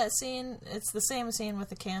 Do you remember that scene? It's the same scene with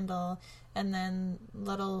the candle, and then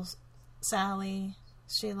little Sally,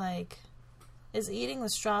 she like is eating the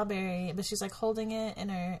strawberry, but she's like holding it in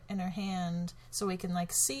her hand so we can like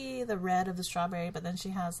see the red of the strawberry, but then she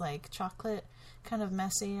has like chocolate kind of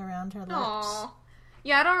messy around her lips. Aww.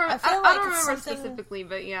 Yeah, I don't remember specifically,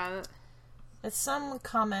 but yeah. It's some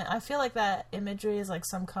comment. I feel like that imagery is like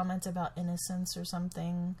some comment about innocence or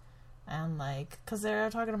something, and like, because they're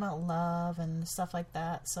talking about love and stuff like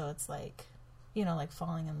that, so it's like, you know, like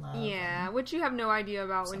falling in love. Yeah, which you have no idea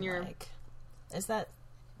about when you're... Like, is that...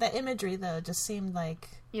 That imagery, though, just seemed like...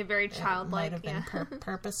 Yeah, very childlike. It might have been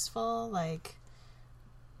purposeful, like...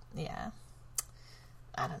 Yeah.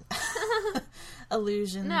 I don't know.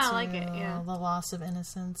 Allusion to I like it, yeah. The loss of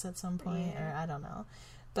innocence at some point, or I don't know.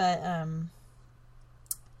 But,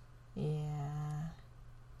 yeah.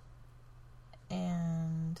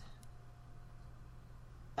 And...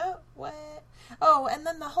 Oh, what? Oh, and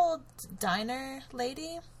then the whole diner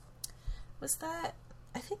lady, was that...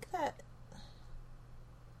 I think that...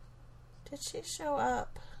 Did she show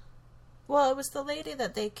up? Well, it was the lady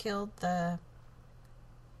that they killed the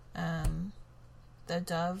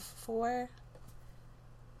dove for.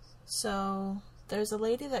 So there's a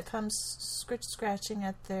lady that comes scratching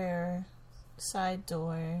at their side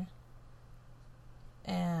door,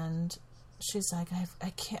 and she's like,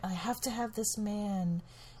 I have to have this man.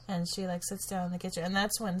 And she, like, sits down in the kitchen. And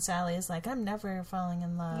that's when Sally is like, I'm never falling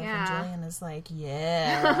in love. Yeah. And Julian is like,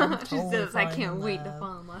 yeah, I'm totally she says, I can't wait to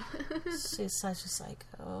fall in love. She's such a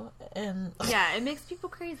psycho. And yeah, it makes people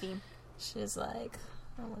crazy. She's like,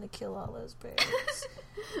 I want to kill all those birds.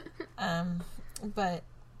 But,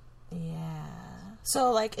 yeah.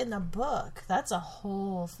 So, like, in the book, that's a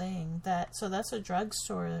whole thing. So that's a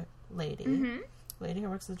drugstore lady. Mm-hmm. Lady who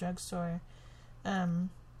works at the drugstore.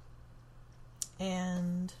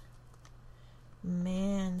 And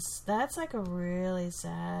man, that's like a really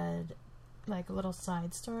sad, like, little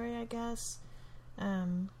side story, I guess.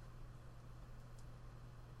 And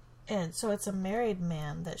so it's a married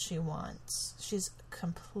man that she wants. She's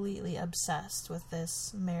completely obsessed with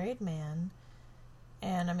this married man.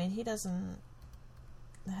 And I mean, he doesn't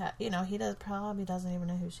probably doesn't even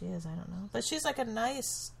know who she is. I don't know. But she's like a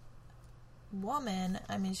nice woman.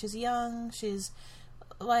 I mean, she's young. She's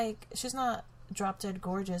like, she's not drop dead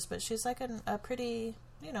gorgeous, but she's like a pretty,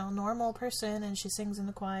 you know, normal person, and she sings in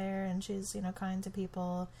the choir, and she's, you know, kind to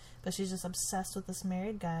people, but she's just obsessed with this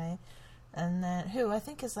married guy, and then who I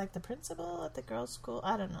think is like the principal at the girls' school.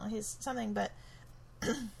 I don't know, he's something, but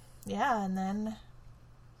yeah, and then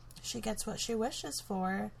she gets what she wishes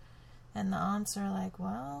for, and the aunts are like,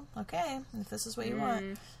 well, okay, if this is what you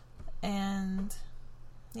want. And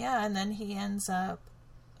yeah, and then he ends up,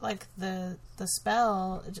 like, the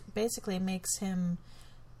spell basically makes him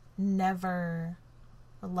never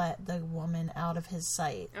let the woman out of his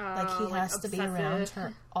sight. Like, he has to be around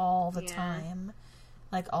her all the time.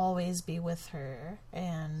 Like, always be with her.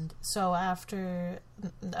 And so after,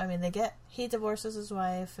 I mean, he divorces his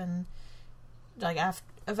wife, and, like,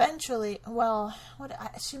 eventually, well,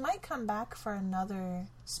 she might come back for another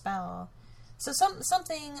spell. So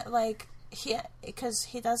something, like, because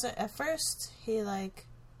he doesn't, at first, he, like,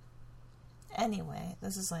 anyway,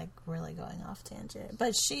 this is, like, really going off tangent.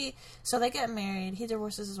 But so they get married, he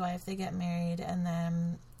divorces his wife, they get married, and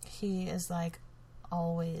then he is, like,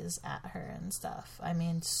 always at her and stuff. I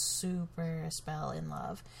mean, super spell in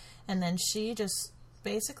love. And then she just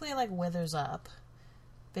basically, like, withers up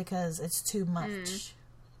because it's too much.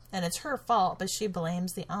 And it's her fault, but she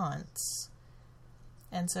blames the aunts.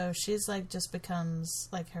 And so she's, like, just becomes,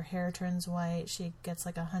 like, her hair turns white, she gets,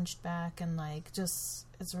 like, a hunched back, and, like, just,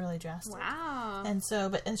 it's really drastic. Wow. And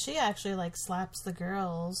so, and she actually, like, slaps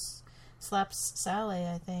Sally,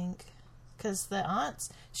 I think, because the aunts,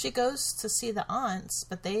 she goes to see the aunts,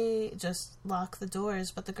 but they just lock the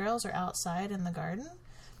doors, but the girls are outside in the garden.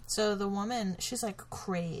 So the woman, she's, like,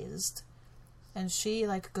 crazed, and she,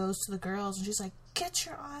 like, goes to the girls, and she's like, get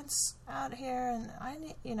your aunts out here, and I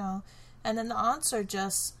need, and then the aunts are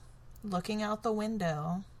just looking out the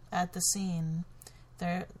window at the scene.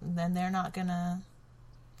 They're not gonna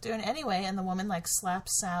do it anyway, and the woman, like,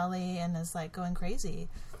 slaps Sally and is, like, going crazy.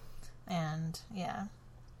 And, yeah.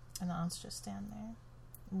 And the aunts just stand there,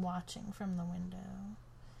 watching from the window.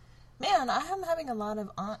 Man, I am having a lot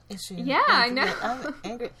of aunt issues. Yeah, I know. I'm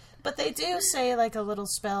angry. But they do say, like, a little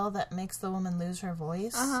spell that makes the woman lose her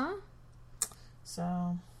voice. Uh-huh.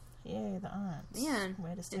 So, yay, the aunts. Man,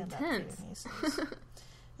 way to stand intense. up for your nieces.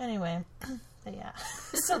 Anyway, yeah.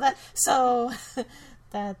 So that's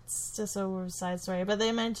just a side story. But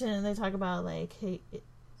they talk about, like,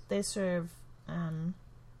 they serve, oh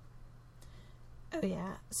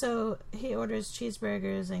yeah. So he orders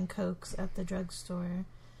cheeseburgers and Cokes at the drugstore,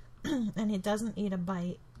 and he doesn't eat a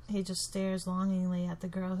bite. He just stares longingly at the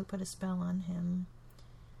girl who put a spell on him.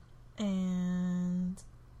 And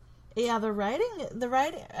yeah, the writing,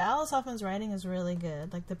 Alice Hoffman's writing is really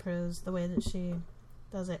good. Like, the prose, the way that she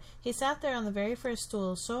does it. He sat there on the very first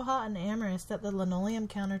stool, so hot and amorous that the linoleum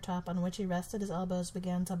countertop on which he rested his elbows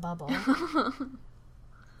began to bubble.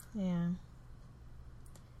 Yeah.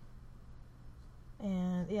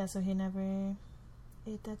 And, yeah, so he never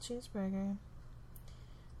ate that cheeseburger.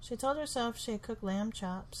 She told herself she had cooked lamb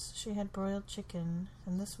chops, she had broiled chicken,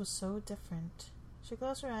 and this was so different. She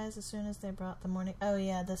closed her eyes as soon as they brought the morning... Oh,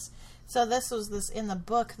 yeah, this was in the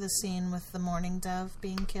book, the scene with the mourning dove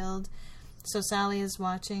being killed. So Sally is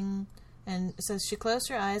watching, and it says, she closed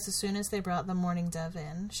her eyes as soon as they brought the mourning dove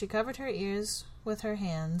in. She covered her ears with her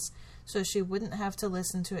hands so she wouldn't have to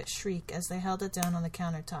listen to it shriek as they held it down on the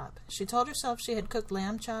countertop. She told herself she had cooked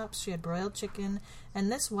lamb chops, she had broiled chicken,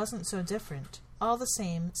 and this wasn't so different. All the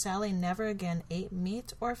same, Sally never again ate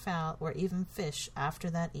meat or fowl or even fish after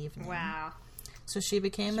that evening. Wow. So she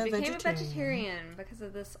became a vegetarian because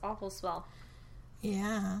of this awful spell.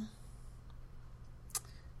 Yeah.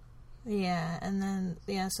 Yeah, and then,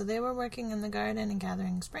 yeah, so they were working in the garden and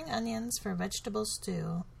gathering spring onions for vegetable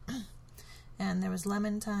stew. And there was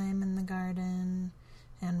lemon thyme in the garden,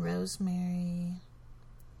 and rosemary,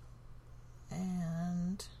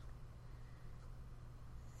 and,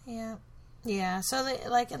 yeah. Yeah, so, they,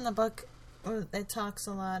 like, in the book, it talks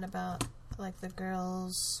a lot about, like, the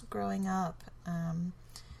girls growing up, and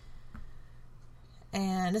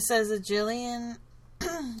it says that Jillian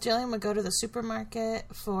would go to the supermarket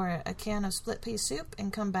for a can of split pea soup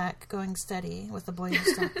and come back going steady with the boy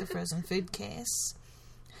who stocked the frozen food case.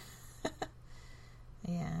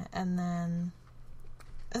 Yeah, and then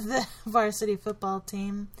the varsity football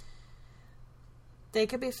team, they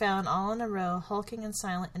could be found all in a row, hulking and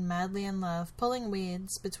silent and madly in love, pulling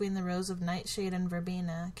weeds between the rows of nightshade and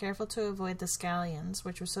verbena, careful to avoid the scallions,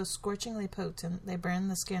 which were so scorchingly potent they burned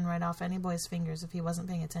the skin right off any boy's fingers if he wasn't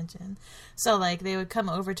paying attention. So, like, they would come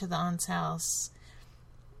over to the aunt's house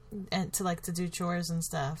and to do chores and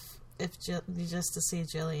stuff. Just to see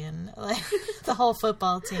Jillian, like, the whole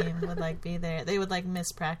football team would, like, be there. They would, like,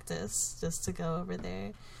 miss practice just to go over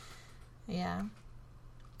there. Yeah.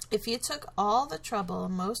 If you took all the trouble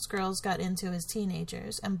most girls got into as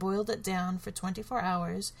teenagers and boiled it down for 24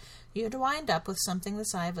 hours, you'd wind up with something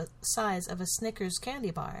the size of a Snickers candy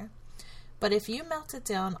bar. But if you melted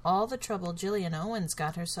down all the trouble Gillian Owens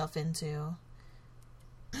got herself into,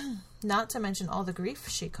 not to mention all the grief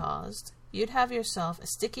she caused, you'd have yourself a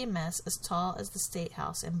sticky mess as tall as the State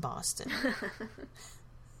House in Boston.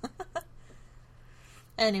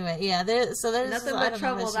 Anyway, yeah, there's nothing but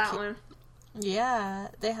trouble, that one. Yeah,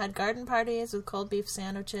 they had garden parties with cold beef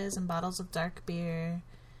sandwiches and bottles of dark beer.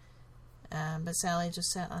 But Sally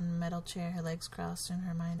just sat on a metal chair, her legs crossed and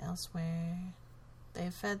her mind elsewhere. They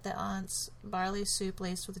fed the aunts barley soup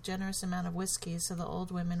laced with a generous amount of whiskey, so the old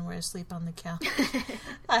women were asleep on the couch.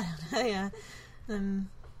 I don't know, yeah. Then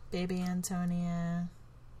baby Antonia.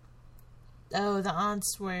 Oh, the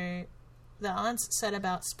aunts set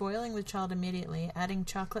about spoiling the child immediately, adding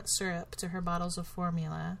chocolate syrup to her bottles of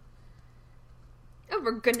formula. Oh,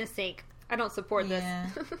 for goodness sake. I don't support this.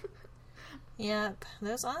 Yep,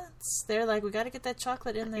 those aunts. They're like, we gotta get that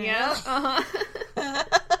chocolate in there. Yep,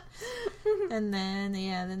 And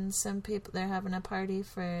then some people, they're having a party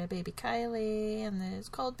for baby Kylie, and there's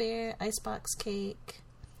cold beer, icebox cake.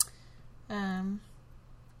 And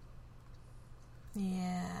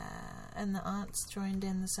the aunts joined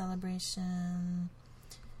in the celebration.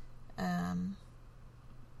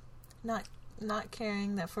 Not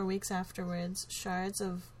caring that for weeks afterwards, shards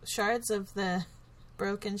of the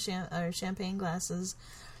broken champagne glasses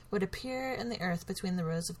would appear in the earth between the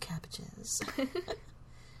rows of cabbages.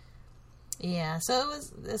 Yeah, so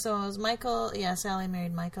it was Michael. Yeah, Sally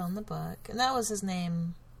married Michael in the book, and that was his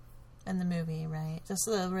name in the movie, right? Just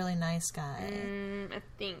a really nice guy. I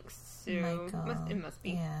think so. Michael. It must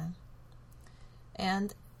be. Yeah.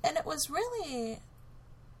 And it was really,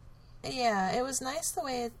 it was nice the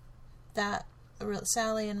way that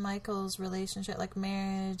Sally and Michael's relationship, like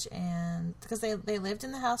marriage, and because they lived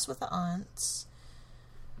in the house with the aunts.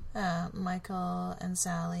 Michael and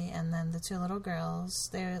Sally, and then the two little girls.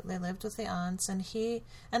 They lived with the aunts, and the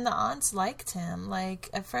aunts liked him. Like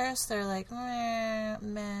at first, they're like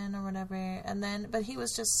men or whatever, and then but he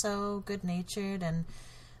was just so good natured, and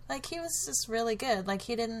like he was just really good. Like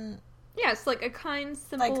he didn't. Yeah, it's like a kind,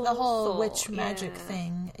 simple like the whole soul. Witch magic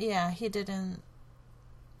thing. Yeah, he didn't.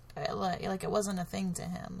 Like it wasn't a thing to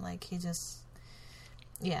him. Like he just.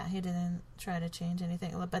 Yeah, he didn't try to change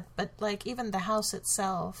anything. But like, even the house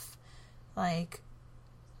itself, like,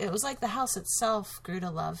 it was like the house itself grew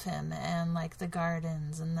to love him, and, like, the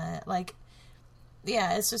gardens, and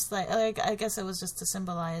it's just, like, I guess it was just to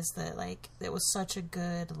symbolize that, like, it was such a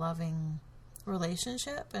good, loving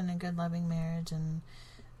relationship, and a good, loving marriage, and,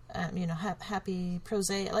 happy,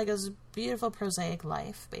 prosaic, like, it was a beautiful, prosaic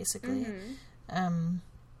life, basically. Mm-hmm.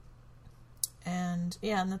 And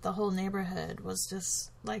that the whole neighborhood was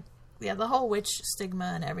just like, the whole witch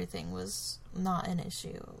stigma and everything was not an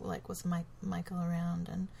issue, like with Michael around,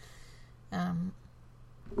 and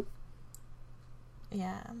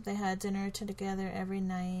they had dinner together every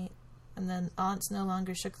night, and then aunts no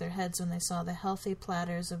longer shook their heads when they saw the healthy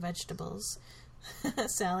platters of vegetables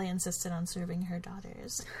Sally insisted on serving her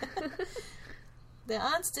daughters. The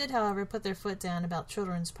aunts did, however, put their foot down about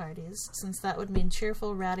children's parties, since that would mean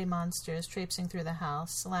cheerful, rowdy monsters traipsing through the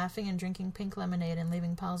house, laughing and drinking pink lemonade and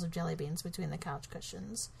leaving piles of jelly beans between the couch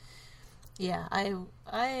cushions. Yeah, I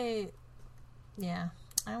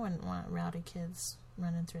wouldn't want rowdy kids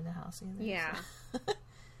running through the house either. Yeah. So.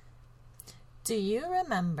 Do you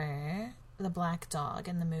remember the black dog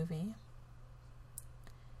in the movie?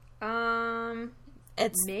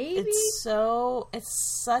 Maybe?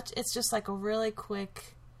 It's just like a really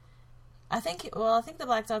quick, I think the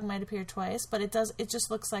black dog might appear twice, but it just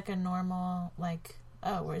looks like a normal, like,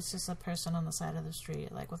 where it's just a person on the side of the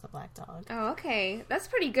street, like, with a black dog. Oh, okay. That's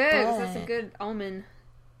pretty good, 'cause that's a good omen.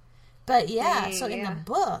 But yeah, so in the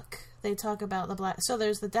book, they talk about the black, so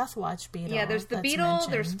there's the Death Watch beetle. Yeah, there's the beetle,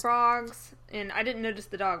 mentioned. There's frogs, and I didn't notice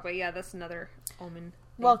the dog, but yeah, that's another omen.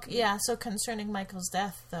 Well, yeah, so concerning Michael's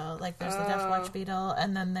death, though, like, there's the Death Watch beetle,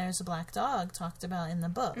 and then there's a black dog talked about in the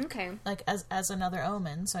book. Okay. Like, as another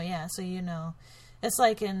omen, so yeah, so you know. It's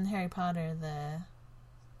like in Harry Potter,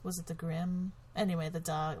 was it the Grimm? Anyway, the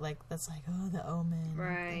dog, like, that's like, the omen.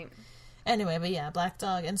 Right. Anyway, but yeah, black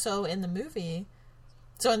dog. And so in the movie,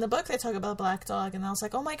 so in the book they talk about black dog, and I was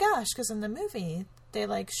like, oh my gosh, because in the movie, they,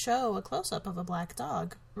 like, show a close-up of a black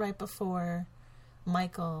dog right before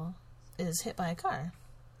Michael is hit by a car.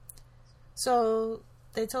 So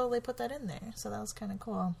they totally put that in there. So that was kind of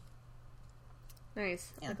cool.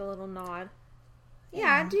 Nice, like a little nod.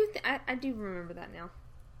 Yeah, I do remember that now.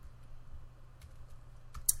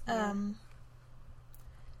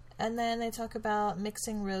 And then they talk about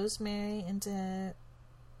mixing rosemary into.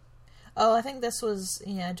 Oh, I think this was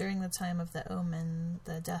during the time of the omen,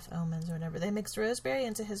 the death omens or whatever. They mixed rosemary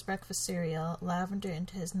into his breakfast cereal, lavender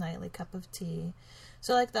into his nightly cup of tea.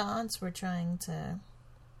 So like the aunts were trying to.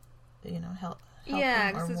 Help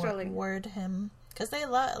him or ward him. because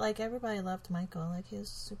everybody loved Michael. Like, he was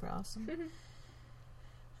super awesome.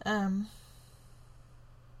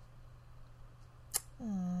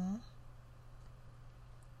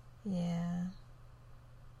 Yeah.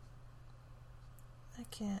 I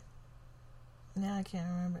can't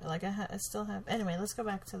remember. Like, I still have... Anyway, let's go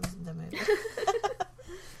back to the movie.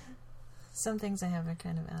 Some things I have are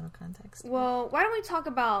kind of out of context. Well, why don't we talk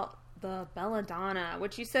about the belladonna,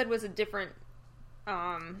 which you said was a different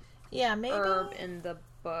maybe herb in the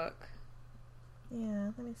book.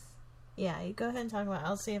 Yeah, you go ahead and talk about it.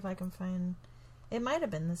 I'll see if I can find... It might have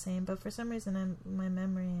been the same, but for some reason, my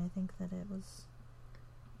memory, I think that it was...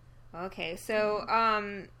 Okay, so,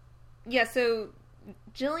 so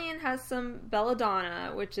Jillian has some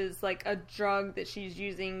belladonna, which is like a drug that she's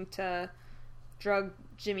using to drug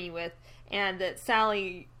Jimmy with, and that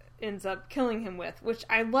Sally ends up killing him with, which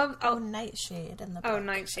I love. Nightshade in the book. Oh,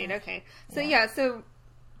 Nightshade, okay. So,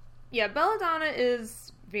 belladonna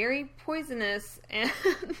is very poisonous, and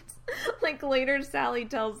like later Sally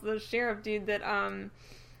tells the sheriff dude that,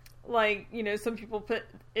 some people put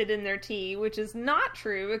it in their tea, which is not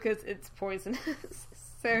true because it's poisonous.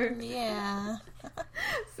 So yeah.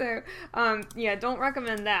 Don't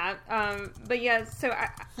recommend that. But yeah, so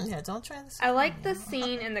don't try this. I like the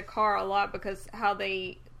scene in the car a lot because how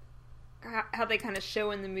they kind of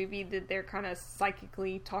show in the movie that they're kind of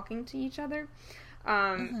psychically talking to each other.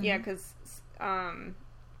 Yeah, because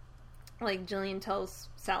like Jillian tells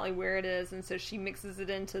Sally where it is, and so she mixes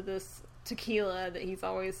it into this tequila that he's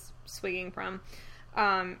always swigging from.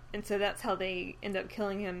 And so that's how they end up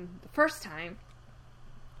killing him the first time.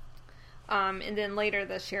 And then later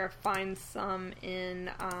the sheriff finds some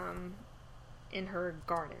in her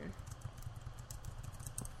garden.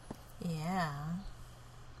 Yeah.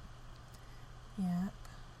 Yeah.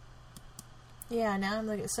 Yeah, now I'm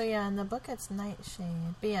looking... So yeah, in the book it's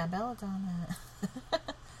Nightshade. But yeah, belladonna.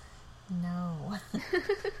 No.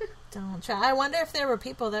 Don't try. I wonder if there were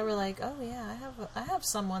people that were like, oh yeah, I have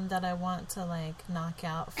someone that I want to like knock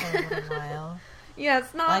out for a little while. Yeah,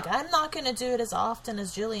 it's not... Like, I'm not going to do it as often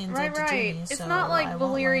as Jillian did to Jimmy. It's so not like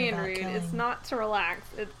Valerian Root. Killing. It's not to relax.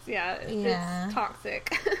 It's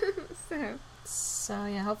toxic. So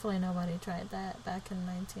yeah, hopefully nobody tried that back in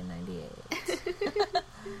 1998.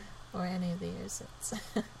 Or any of the years since.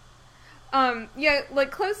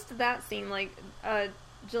 Like, close to that scene, like,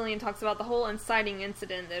 Jillian talks about the whole inciting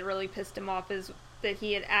incident that really pissed him off is that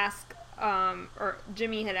he had asked, or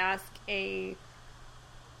Jimmy had asked a,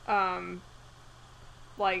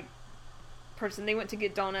 person. They went to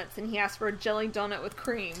get donuts, and he asked for a jelly donut with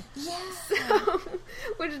cream. Yes. So,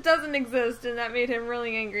 which doesn't exist, and that made him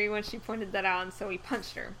really angry when she pointed that out, and so he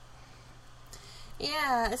punched her.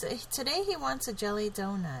 Yeah, today he wants a jelly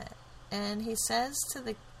donut, and he says to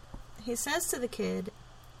the kid,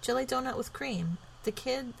 jelly donut with cream. The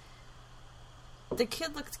kid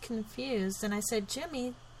looked confused, and I said,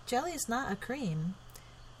 Jimmy, jelly's not a cream.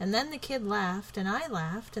 And then the kid laughed, and I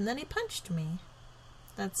laughed, and then he punched me.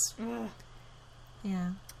 That's... Ugh.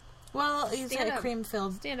 Yeah. Well, he's a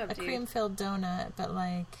cream-filled donut, but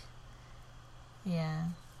like... Yeah.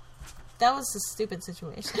 That was a stupid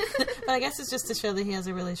situation. But I guess it's just to show that he has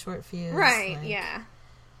a really short fuse. Right, like, yeah.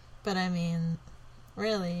 But I mean,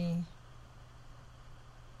 really...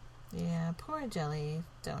 Yeah, poor jelly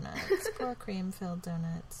donuts. Poor cream-filled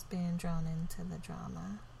donuts being drawn into the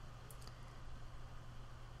drama.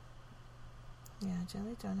 Yeah,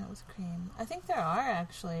 jelly donut with cream. I think there are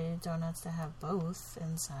actually donuts that have both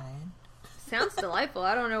inside. Sounds delightful.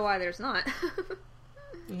 I don't know why there's not.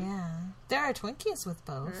 Yeah. There are Twinkies with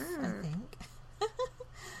both, I think.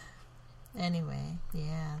 Anyway,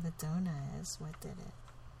 yeah, the donut is what did it.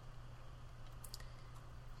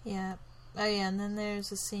 Yeah. Oh, yeah, and then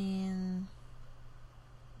there's a scene...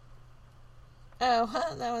 Oh,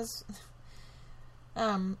 that was...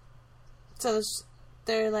 So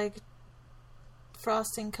they're, like,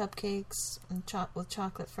 frosting cupcakes and with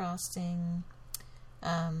chocolate frosting.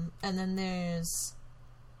 And then there's...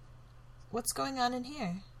 What's going on in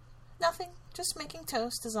here? Nothing. Just making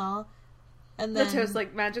toast is all. And then... The toast,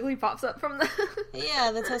 like, magically pops up from the...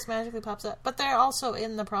 Yeah, the toast magically pops up. But they're also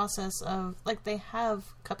in the process of... Like, they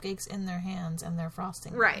have cupcakes in their hands and they're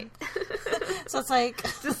frosting them. Right. So it's like...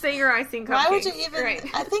 Just say you're icing cupcakes. Why would you even... Right.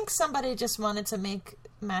 I think somebody just wanted to make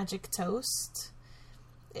magic toast.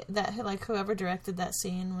 That, like, whoever directed that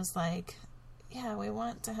scene was like... Yeah, we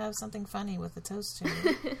want to have something funny with the toaster.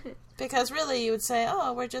 Because really, you would say,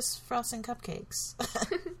 oh, we're just frosting cupcakes.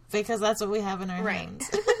 Because that's what we have in our hands.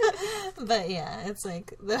 But yeah, it's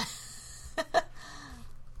like...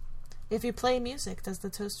 If you play music, does the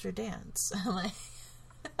toaster dance? Like...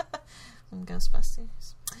 From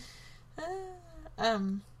Ghostbusters.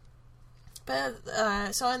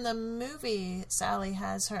 But so in the movie, Sally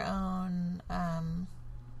has her own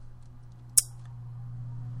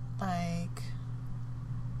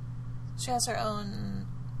she has her own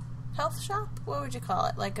health shop. What would you call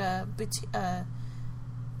it? Like a boutique,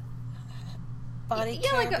 body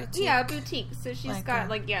care boutique. A boutique. So she's got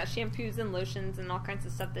shampoos and lotions and all kinds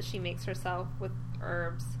of stuff that she makes herself with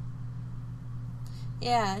herbs.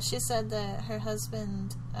 Yeah, she said that her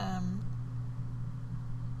husband,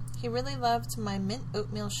 he really loved my mint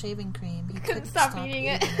oatmeal shaving cream. He couldn't stop eating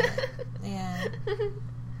it. Yeah.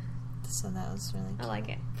 So that was really cute. I like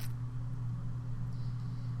it.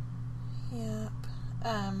 Yep.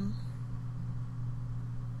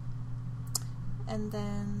 And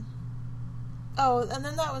then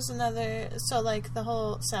that was another, so like the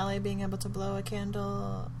whole Sally being able to blow a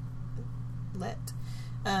candle lit,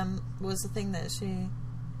 was the thing that she,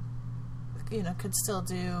 could still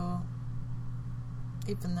do,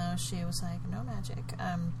 even though she was like, no magic.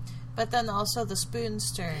 But then also the spoon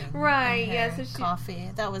stirring. Right, yeah. So coffee.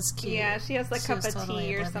 That was cute. Yeah, she has like a cup of totally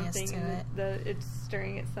tea or something and it's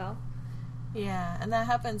stirring itself. Yeah, and that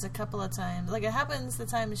happens a couple of times. Like, it happens the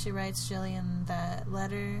time she writes Jillian that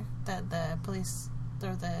letter that the police,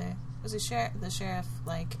 or the sheriff,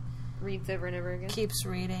 like, reads over and over again. Keeps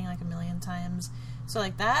reading, like, a million times. So,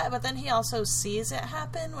 like, that, but then he also sees it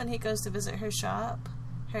happen when he goes to visit her shop.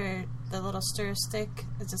 The little stir stick,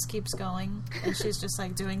 it just keeps going, and she's just,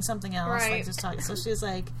 like, doing something else, right. Like, just talking. So she's,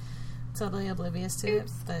 like, totally oblivious to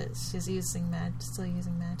it, but she's still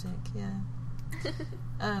using magic, yeah.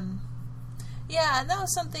 Yeah, and that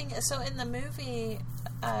was something. So in the movie,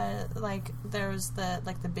 like there was the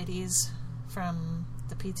biddies from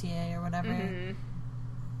the PTA or whatever, mm-hmm.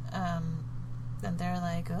 And they're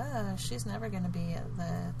like, "Oh, she's never going to be at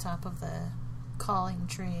the top of the calling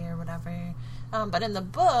tree or whatever." But in the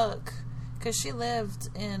book, because she lived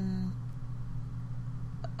in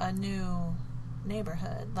a new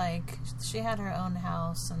neighborhood, like she had her own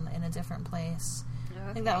house in a different place. Okay.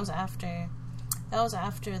 I think that was after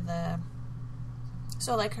the.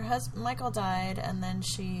 So, like, her husband, Michael, died, and then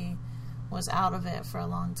she was out of it for a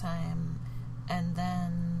long time, and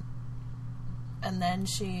then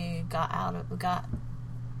she got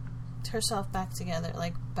herself back together,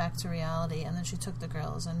 like, back to reality, and then she took the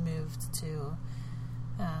girls and moved to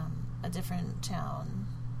a different town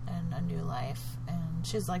and a new life, and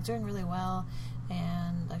she's, like, doing really well,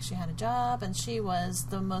 and, like, she had a job, and she was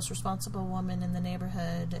the most responsible woman in the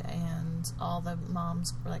neighborhood, and all the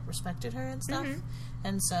moms, like, respected her and stuff. Mm-hmm.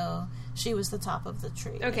 And so she was the top of the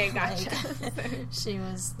tree. Okay, gotcha. Like, she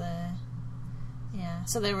was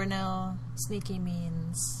so there were no sneaky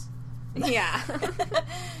means. Yeah.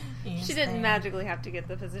 She didn't magically have to get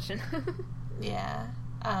the position. Yeah.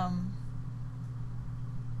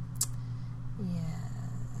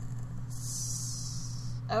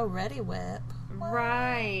 Yes. Oh, Reddi-wip. What?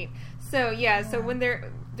 Right. So, yeah, so when they're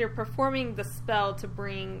performing the spell to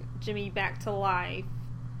bring Jimmy back to life,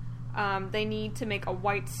 they need to make a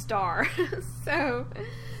white star. So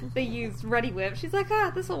they use Reddi-wip. She's like,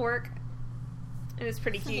 this will work. And it's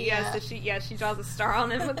pretty cute. Yeah. So she draws a star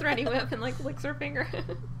on him with Reddi-wip and, like, licks her finger.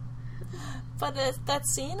 But that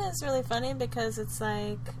scene is really funny because it's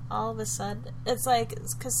like, all of a sudden, it's like,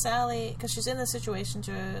 because Sally, because she's in the situation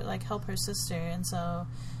to, like, help her sister, and so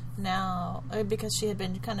now, because she had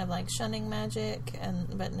been kind of, like, shunning magic,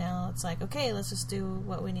 but now it's like, okay, let's just do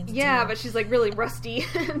what we need to do. Yeah, but she's, like, really rusty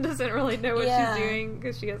and doesn't really know what she's doing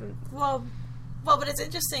because she hasn't... Well, but it's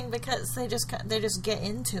interesting because they just get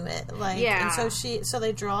into it, like, and so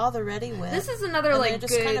they draw the Reddi-wip. This is another, like, they're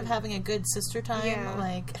just kind of having a good sister time,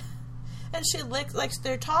 like... And she licks, like,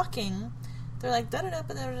 they're talking. They're like, da-da-da,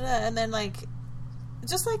 da-da-da. And then, like,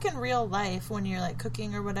 just like in real life, when you're, like,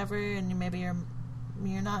 cooking or whatever, and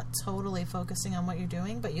you're not totally focusing on what you're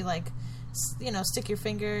doing, but you, like, stick your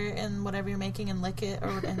finger in whatever you're making and lick it,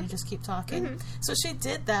 and you just keep talking. Mm-hmm. So she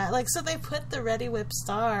did that. Like, so they put the Reddi-wip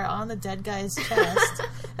star on the dead guy's chest,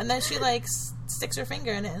 and then she, like, sticks her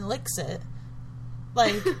finger in it and licks it.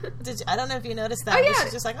 Like, I don't know if you noticed that. Oh, yeah.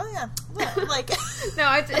 She's just like, oh, yeah. Like, no,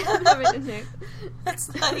 I didn't.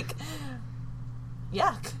 It's like,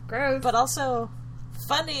 yuck. Gross. But also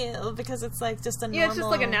funny because it's like just a normal... Yeah, it's just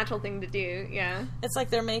like a natural thing to do, yeah. It's like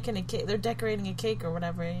they're making a cake, they're decorating a cake or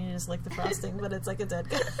whatever, and you just lick the frosting, but it's like a dead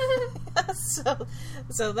guy. So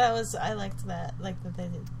that was, I liked that, like that they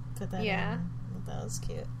did put that in. That was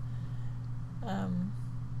cute.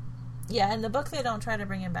 Yeah, in the book they don't try to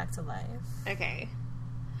bring him back to life. Okay.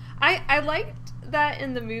 I liked that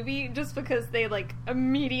in the movie just because they, like,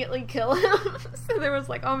 immediately kill him. So there was,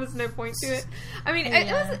 like, almost no point to it. I mean,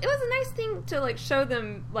 it was a nice thing to, like, show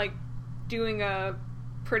them, like, doing a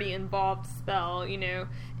pretty involved spell,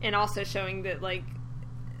 and also showing that, like,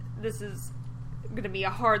 this is going to be a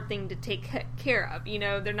hard thing to take care of,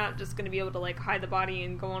 they're not just going to be able to, like, hide the body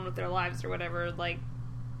and go on with their lives or whatever. Like,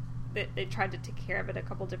 they tried to take care of it a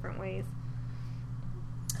couple different ways.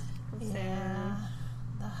 Yeah,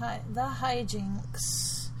 the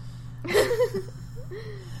hijinks.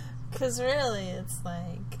 Because really, it's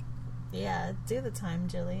like, yeah, do the time,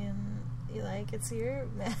 Jillian. You like, it's your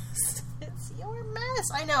mess. It's your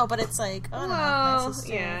mess. I know, but it's like, oh no, my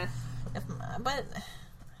sister. Yeah. But I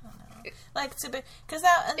don't know. Like, to be, because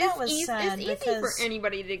that was sad. It's easy for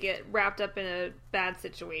anybody to get wrapped up in a bad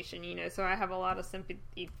situation, so I have a lot of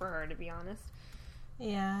sympathy for her, to be honest.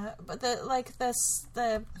 Yeah, but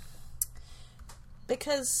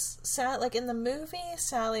because like in the movie,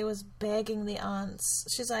 Sally was begging the aunts.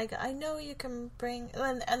 She's like, I know you can bring,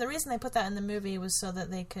 and the reason they put that in the movie was so that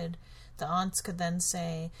the aunts could then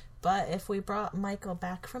say, but if we brought Michael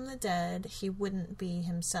back from the dead, he wouldn't be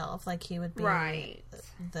himself. Like, he would be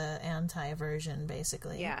the anti-version,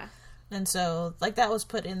 basically. Yeah. And so, like, that was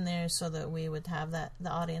put in there so that we would have that,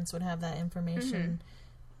 the audience would have that information.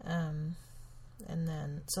 And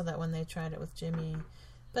then, so that when they tried it with Jimmy.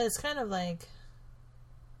 But it's kind of like,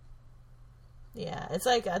 yeah, it's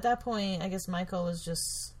like, at that point, I guess Michael was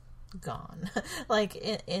just gone. Like,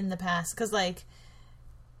 in the past. Because, like,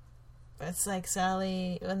 it's like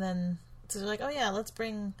Sally, and then so they're like, oh yeah, let's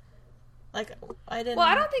bring, like, I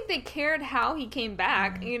don't think they cared how he came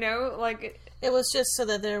back, like, it was just so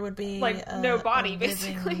that there would be, like, no body,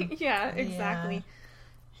 basically. Yeah, exactly. Yeah.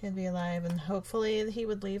 He'd be alive, and hopefully he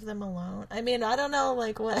would leave them alone. I mean, I don't know,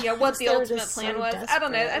 like, what the ultimate plan was. Desperate. I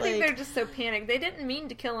don't know. I think they're just so panicked. They didn't mean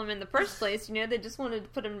to kill him in the first place, they just wanted to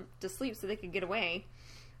put him to sleep so they could get away.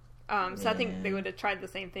 So I think they would have tried the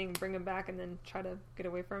same thing, bring him back, and then try to get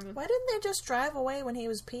away from him. Why didn't they just drive away when he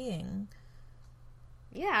was peeing?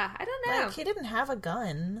 Yeah, I don't know. Like, he didn't have a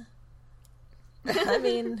gun. I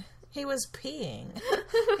mean, he was peeing.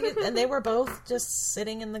 And they were both just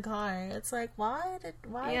sitting in the car. It's like, why?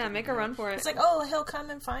 Yeah, make a run for it. It's like, oh, he'll come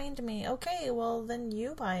and find me. Okay, well, then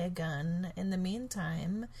you buy a gun in the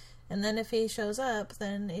meantime. And then if he shows up,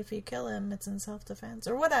 then if you kill him, it's in self-defense.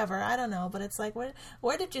 Or whatever, I don't know. But it's like,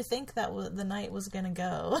 where did you think that the night was going to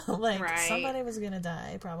go? Like, somebody was going to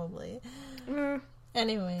die, probably.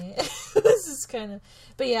 Anyway, this is kind of...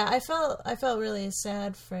 But yeah, I felt really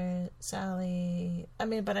sad for Sally. I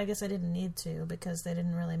mean, but I guess I didn't need to, because they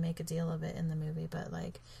didn't really make a deal of it in the movie. But,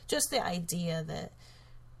 like, just the idea that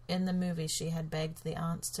in the movie she had begged the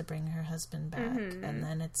aunts to bring her husband back. Mm-hmm. And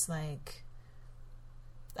then it's like...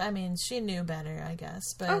 I mean, she knew better, I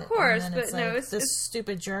guess. But of course, but it's like, this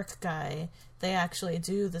stupid jerk guy, they actually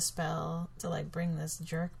do the spell to, like, bring this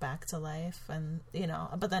jerk back to life. And,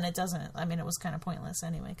 but then it doesn't. I mean, it was kind of pointless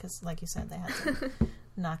anyway, because, like you said, they had to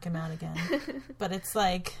knock him out again. But it's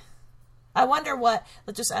like, I wonder what,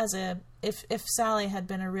 just as if Sally had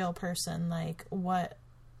been a real person, like, what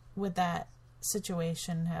would that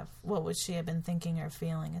situation have, what would she have been thinking or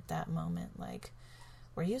feeling at that moment? Like,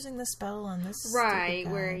 we're using the spell on this right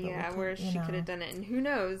guy, where she could have done it, and who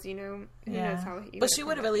knows, who knows how he but she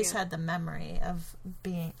would have at least had the memory of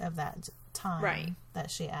that time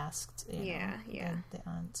that she asked the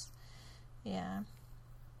aunts. Yep.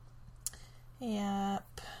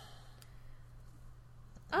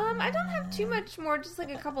 I don't have too much more, just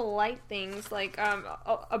like a couple light things, like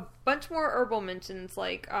a bunch more herbal mentions,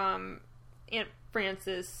 like Aunt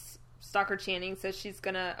Frances Stalker Channing says she's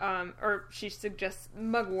gonna, or she suggests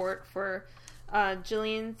mugwort for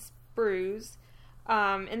Jillian's bruise.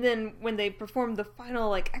 And then when they perform the final,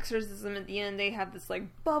 like, exorcism at the end, they have this, like,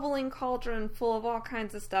 bubbling cauldron full of all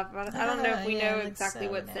kinds of stuff. I don't know if we know exactly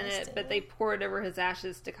what's in it, but they pour it over his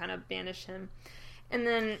ashes to kind of banish him. And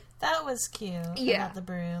then... That was cute. Yeah. About the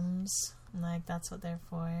brooms. Like, that's what they're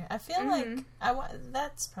for. I feel like...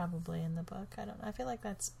 that's probably in the book. I feel like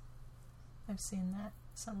I've seen that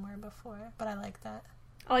somewhere before, but I like that.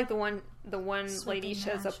 I like the one lady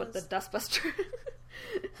shows up with the dustbuster.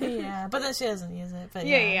 Yeah, but then she doesn't use it. But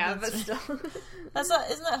but still.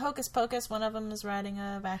 Isn't that Hocus Pocus? One of them is riding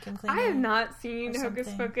a vacuum cleaner. I have not seen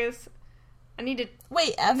Hocus Pocus. I need to...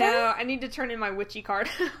 Wait, ever? No, I need to turn in my witchy card.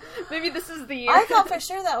 Maybe this is the year. I thought for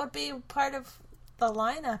sure that would be part of the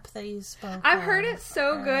lineup that you spoke I've heard it's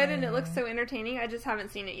so good and it looks so entertaining. I just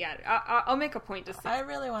haven't seen it yet. I'll make a point to see it. I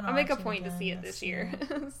really want to I'll make a point to see it this year.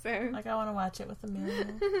 So, like, I want to watch it with Amelia.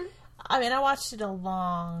 I mean, I watched it a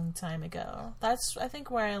long time ago. That's, I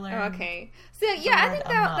think, where I learned. Okay. So, yeah, I think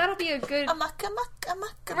that'll be a good... Amok.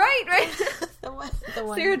 Right. the one.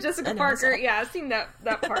 Sarah Jessica Parker. Yeah, I've seen that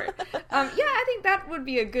part. I think that would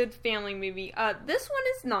be a good family movie. This one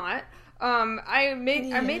is not. I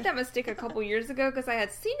made that mistake a couple years ago because I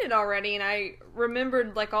had seen it already, and I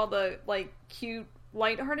remembered like all the like cute,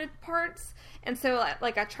 lighthearted parts. And so,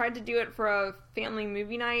 like, I tried to do it for a family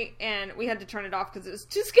movie night, and we had to turn it off because it was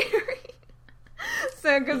too scary.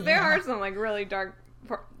 So, because there are some like really dark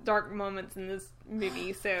moments in this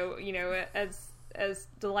movie. So, you know, as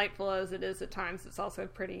delightful as it is at times, it's also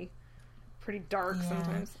pretty dark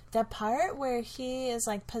sometimes. The part where he is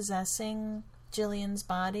like possessing Jillian's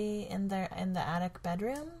body in the attic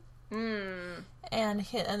bedroom, and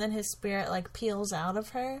then his spirit like peels out of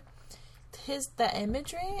her. The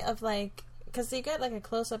imagery of like, because you get like a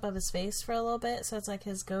close up of his face for a little bit, so it's like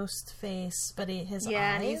his ghost face, but his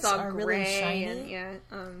eyes he's all are gray really shiny.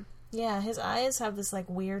 And his eyes have this like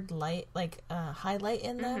weird light, like highlight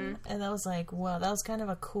in them, and I was like, whoa, that was kind of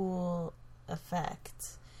a cool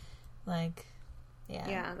effect. Like,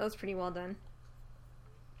 yeah, that was pretty well done.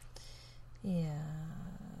 Yeah,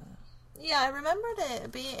 I remembered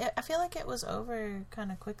it being. I feel like it was over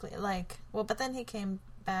kind of quickly. Like, well, but then he came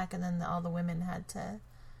back, and then all the women had to.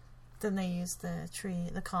 Then they used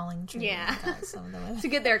the calling tree. Yeah, got some of the women to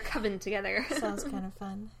get their coven together. So that was kind of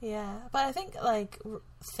fun. Yeah, but I think like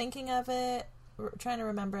thinking of it, trying to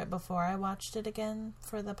remember it before I watched it again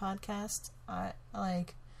for the podcast. I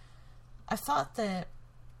thought that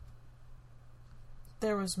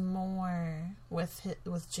there was more with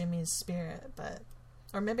Jimmy's spirit,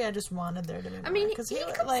 or maybe I just wanted there to be more. I mean, because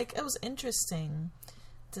like it was interesting,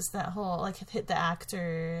 just that whole like hit the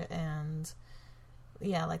actor and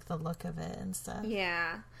like the look of it and stuff.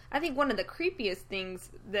 Yeah, I think one of the creepiest things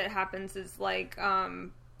that happens is like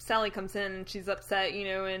Sally comes in and she's upset, you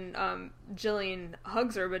know, and Jillian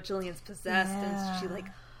hugs her, but Jillian's possessed, and she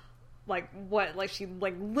she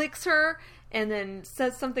licks her and then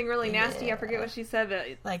says something really nasty. I forget what she said, but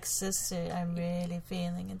like, sister, I'm really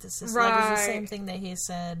feeling into sister. Right. Like, it's the same thing that he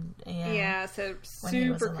said. Yeah, so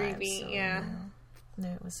super creepy. So, yeah, knew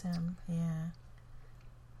it was him. Yeah,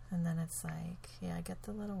 and then it's like, get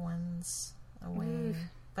the little ones away.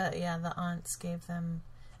 But the aunts gave them,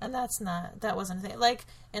 and that wasn't a thing. Like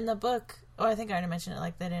in the book, I think I already mentioned it.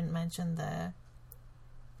 Like they didn't mention the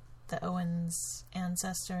Owens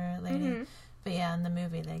ancestor lady, but in the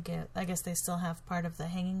movie they get. I guess they still have part of the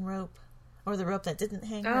hanging rope, or the rope that didn't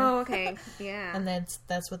hang. Oh, okay, yeah. And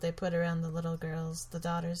that's what they put around the little girls, the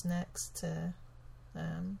daughters' necks to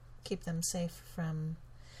keep them safe from.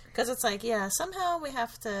 Because it's like, somehow we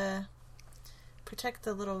have to protect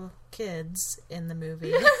the little kids in the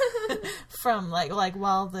movie from like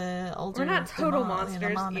while the older. We're not total monsters. The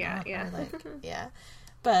mom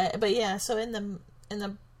But so in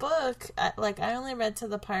the book, I only read to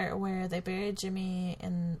the part where they buried Jimmy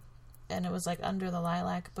and it was like under the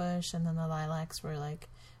lilac bush, and then the lilacs were like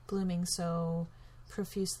blooming so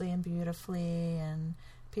profusely and beautifully, and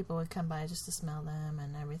people would come by just to smell them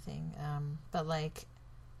and everything. But like,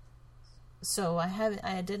 so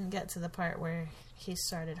I didn't get to the part where he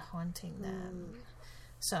started haunting them.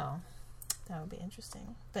 So that would be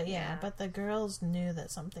interesting. But but the girls knew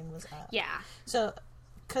that something was up. Yeah. So,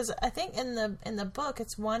 because I think in the book,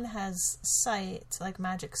 it's one has sight, like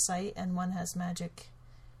magic sight, and one has magic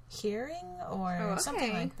hearing or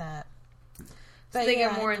something like that. But so they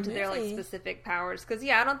get more into their like specific powers, because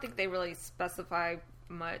I don't think they really specify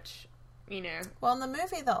much, you know. Well, in the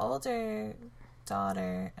movie, the older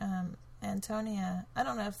daughter, Antonia, I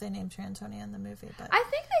don't know if they named her Antonia in the movie, but I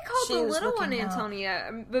think they called the little one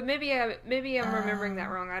Antonia, but maybe I'm remembering that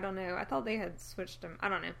wrong. I don't know. I thought they had switched them. I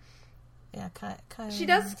don't know. Yeah, she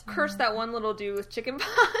does curse that one little dude with chicken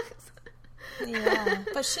pox. Yeah,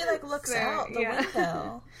 but she like looks out the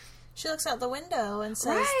window. She looks out the window and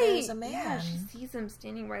says, "There's a man." Yeah, she sees him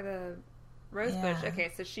standing by the rose bush.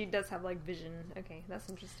 Okay, so she does have like vision. Okay, that's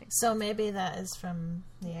interesting. So maybe that is from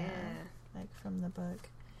like from the book.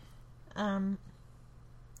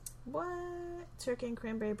 What? Turkey and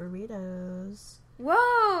cranberry burritos.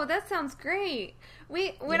 Whoa, that sounds great.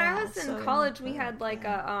 When I was in college, we had like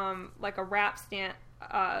a wrap stand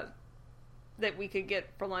that we could get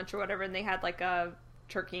for lunch or whatever, and they had like a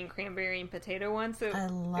turkey and cranberry and potato one. So I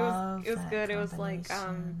love it was good. It was like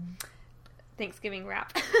Thanksgiving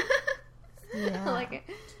wrap. Yeah, I like it.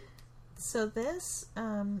 So this,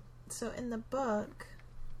 so in the book,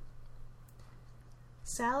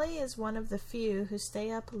 Sally is one of the few who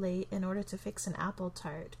stay up late in order to fix an apple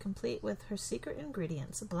tart, complete with her secret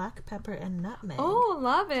ingredients, black pepper and nutmeg. Oh,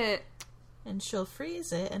 love it. And she'll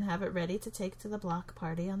freeze it and have it ready to take to the block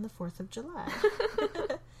party on the 4th of July.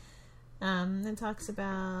 Then talks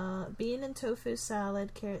about bean and tofu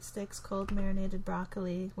salad, carrot sticks, cold marinated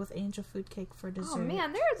broccoli with angel food cake for dessert. Oh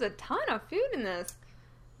man, there's a ton of food in this.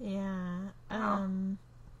 Yeah. Wow.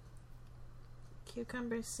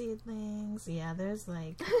 cucumber seedlings. Yeah, there's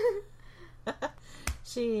like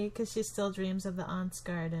because she still dreams of the aunt's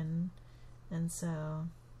garden, and so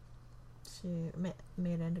she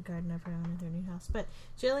made a garden of her own in her new house. But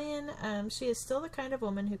Jillian, she is still the kind of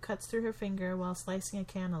woman who cuts through her finger while slicing a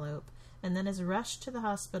cantaloupe, and then is rushed to the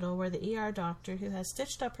hospital where the ER doctor who has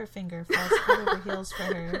stitched up her finger falls head over heels for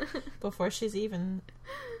her before she's even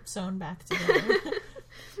sewn back together.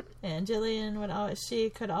 And Jillian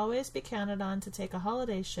she could always be counted on to take a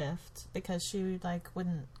holiday shift because she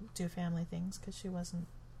wouldn't do family things because she left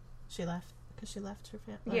her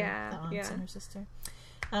family, the aunts and her sister.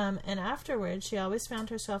 And afterwards, she always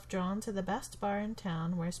found herself drawn to the best bar in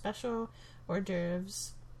town where special hors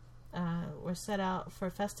d'oeuvres were set out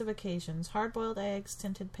for festive occasions: hard-boiled eggs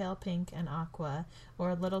tinted pale pink and aqua,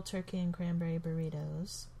 or little turkey and cranberry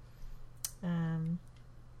burritos.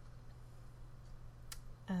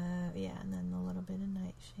 And then a little bit of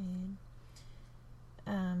nightshade.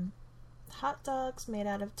 Hot dogs made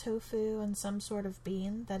out of tofu and some sort of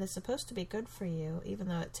bean that is supposed to be good for you, even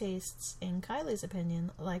though it tastes, in Kylie's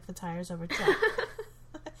opinion, like the tires of a truck.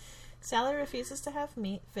 Sally refuses to have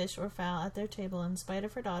meat, fish, or fowl at their table in spite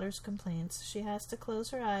of her daughter's complaints. She has to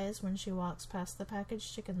close her eyes when she walks past the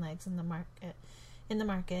packaged chicken legs in the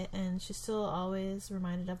market, and she's still always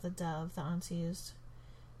reminded of the dove the aunts used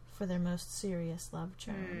for their most serious love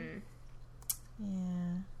charm.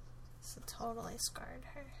 Yeah. So totally scarred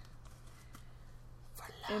her.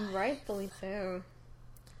 And rightfully so.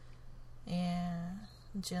 Yeah.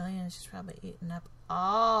 Jillian, she's probably eaten up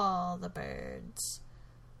all the birds.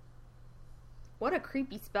 What a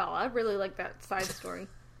creepy spell. I really like that side story.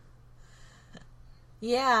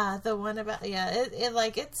 Yeah, the one about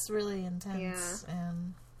it's really intense.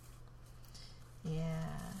 And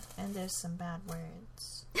there's some bad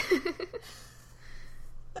words.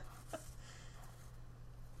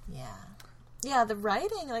 Yeah, the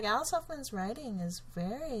writing, Alice Hoffman's writing is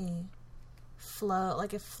very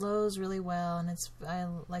it flows really well, and it's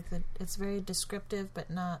very descriptive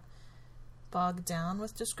but not bogged down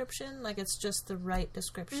with description. It's just the right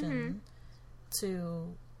description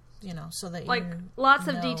to, so that lots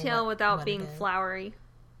of detail without being flowery.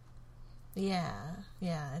 Yeah,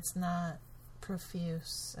 it's not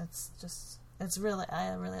profuse. I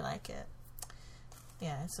really like it.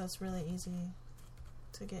 Yeah, so it's really easy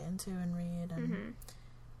to get into and read, and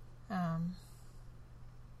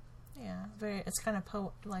it's kind of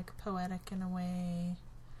poetic in a way.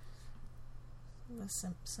 The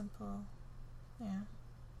simple,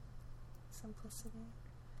 simplicity.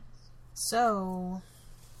 So,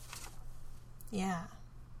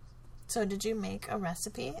 So did you make a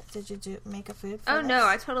recipe? Did you make a food for this? No,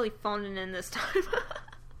 I totally phoned it in this time.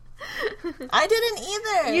 I didn't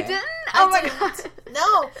either. You didn't? Oh my god.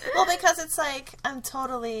 No. Well, because it's I'm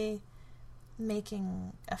totally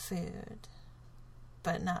making a food,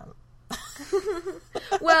 but not.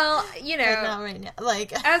 Well, but not right now.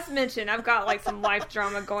 As mentioned, I've got some life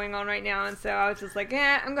drama going on right now, and so I was just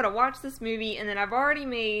I'm gonna watch this movie, and then I've already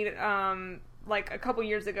made a couple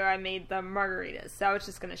years ago I made the margaritas, so I was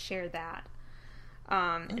just gonna share that.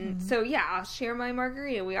 And so I'll share my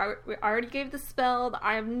margarita. We already gave the spell. The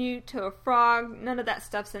I am new to a frog. None of that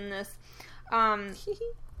stuff's in this.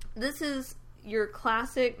 This is your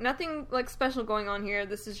classic. Nothing special going on here.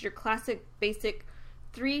 This is your classic, basic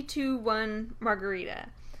 3-2-1 margarita.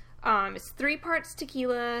 It's 3 parts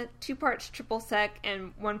tequila, 2 parts triple sec,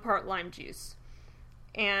 and 1 part lime juice.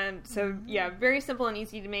 And so, very simple and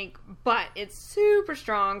easy to make, but it's super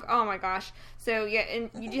strong. Oh my gosh. So, and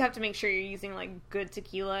you do have to make sure you're using, good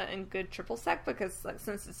tequila and good triple sec, because,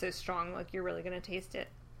 since it's so strong, you're really going to taste it.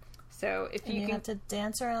 So, if you have to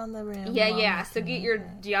dance around the room. Yeah. So, get your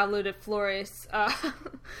Diablo de Flores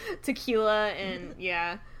tequila and,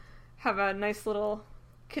 have a nice little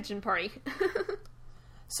kitchen party.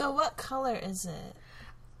 So, what color is it?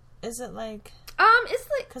 Is it it's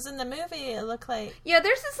because in the movie it looked like there's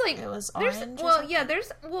this it was orange.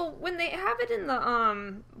 When they have it in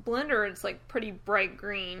the blender, it's pretty bright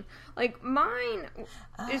green. Mine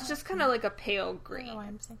is just kind of a pale green. I don't know why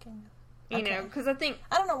I'm thinking. You know, because I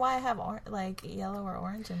don't know why I have yellow or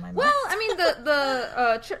orange in my mouth. Well, I mean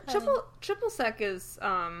the triple sec is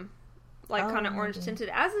kind of orange tinted,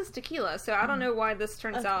 as is tequila. So I don't know why this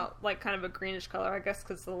turns out kind of a greenish color. I guess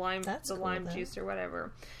because the lime juice or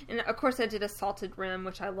whatever. And of course I did a salted rim,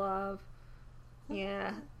 which I love.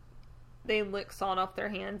 Yeah, they lick salt off their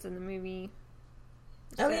hands in the movie.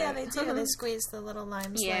 Oh yeah, they do. They squeeze the little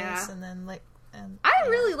lime slice and then lick. I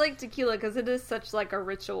really like tequila because it is such a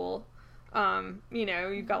ritual.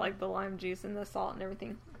 You've got the lime juice and the salt and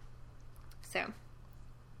everything. So.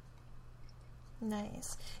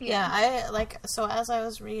 Nice. Yeah, so as I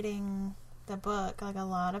was reading the book, like a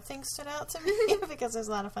lot of things stood out to me because there's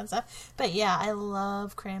a lot of fun stuff. But yeah, I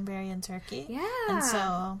love cranberry and turkey. Yeah. And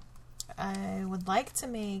so I would like to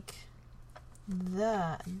make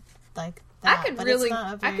that. I could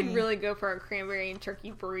really go for a cranberry and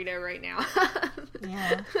turkey burrito right now.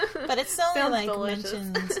 Yeah. But it's only Sounds like delicious.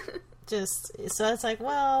 mentioned just so it's like,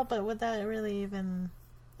 well, but would that really even,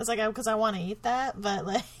 it's like, because I want to eat that, but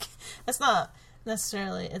like it's not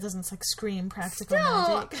necessarily, it doesn't like scream practical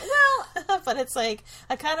magic. Well, but it's like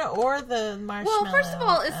I kind of, or the marshmallow. well, first of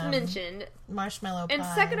all, it's mentioned, marshmallow pie, and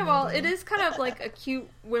second of all, maybe. it is kind of like a cute,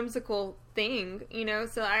 whimsical thing, you know.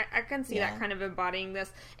 So I can see that kind of embodying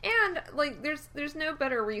this, and like there's no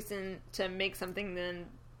better reason to make something than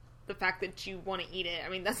the fact that you want to eat it. I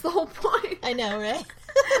mean, that's the whole point. I know, right?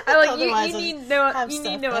 I like you need no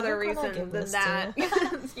other reason than that.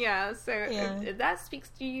 Yeah. So if that speaks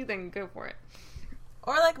to you, then go for it.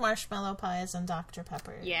 Or like marshmallow pies and Dr.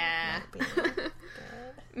 Pepper. Yeah. Might be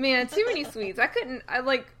Man, too many sweets. I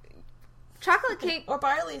like chocolate cake. Or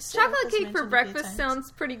barley soup. Chocolate cake for breakfast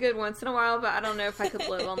sounds pretty good once in a while, but I don't know if I could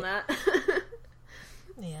live on that.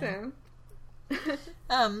 Yeah.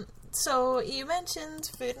 So you mentioned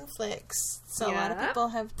Food and Flicks. So a lot of people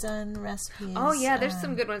have done recipes. Oh yeah, there's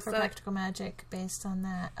some good ones for practical magic based on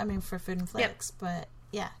that. I mean, for Food and Flicks, but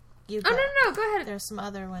yeah, you. No, go ahead. There's some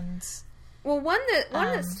other ones. Well, one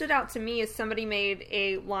that stood out to me is somebody made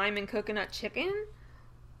a lime and coconut chicken.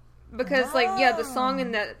 Because, the song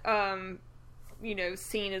in that,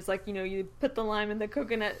 scene is like, you put the lime in the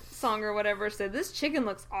coconut song or whatever. So this chicken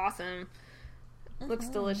looks awesome. It looks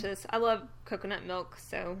delicious. I love coconut milk,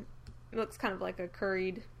 so it looks kind of like a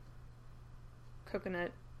curried coconut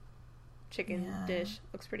chicken dish.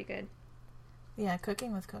 Looks pretty good. Yeah,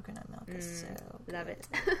 cooking with coconut milk is so good. Love it.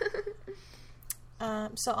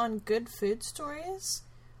 So on Good Food Stories,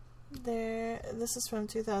 this is from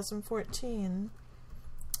 2014.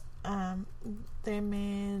 They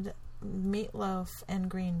made meatloaf and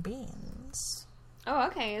green beans. Oh,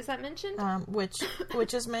 okay. Is that mentioned? Which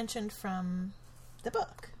is mentioned from the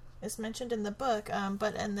book. It's mentioned in the book,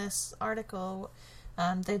 but in this article,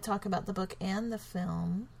 they talk about the book and the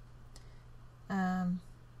film. And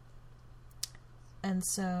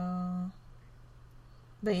so...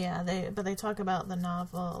 But yeah, they talk about the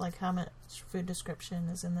novel, like how much food description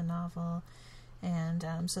is in the novel, and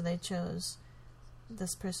so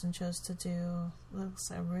this person chose to do,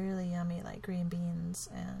 looks really yummy, like green beans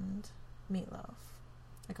and meatloaf,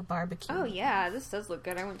 like a barbecue. Oh yeah, this does look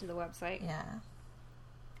good. I went to the website. Yeah.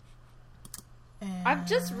 And I've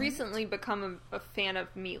just recently become a fan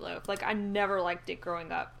of meatloaf. Like, I never liked it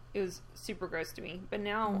growing up. It was super gross to me, but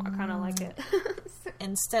now I kind of like it.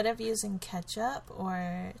 Instead of using ketchup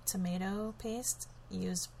or tomato paste,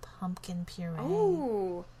 use pumpkin puree.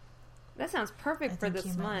 Oh, that sounds perfect for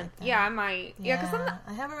this month. Like, I might. Yeah, because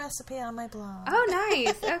I have a recipe on my blog. Oh,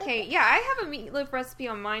 nice. Okay, yeah, I have a meatloaf recipe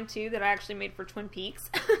on mine too that I actually made for Twin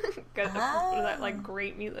Peaks. That like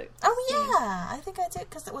great meatloaf. Oh yeah, I think I did.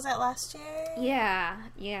 Because was that last year? Yeah.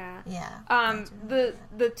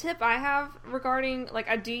 The tip I have regarding, like,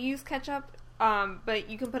 I do use ketchup, but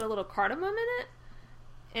you can put a little cardamom in it,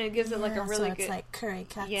 and it gives it like a really good. It's like curry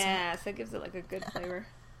ketchup. Yeah, so it gives it like a good flavor.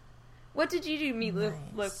 What did you do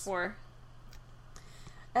meatloaf for?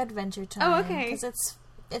 Adventure Time. Oh, okay. Because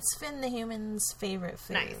it's Finn the human's favorite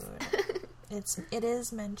food. Nice. It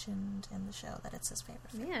is mentioned in the show that it's his favorite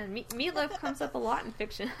food. Yeah, meatloaf comes up a lot in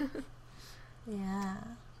fiction. Yeah.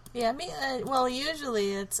 Well,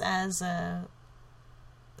 usually it's as a,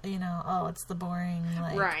 it's the boring,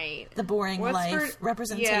 like, right. The boring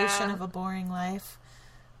representation of a boring life.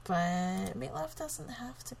 But meatloaf doesn't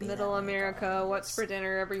have to be Middle America, what's for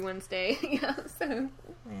dinner every Wednesday?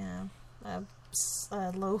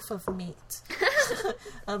 A loaf of meat.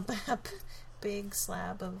 a big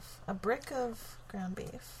slab of, a brick of ground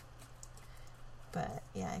beef. But,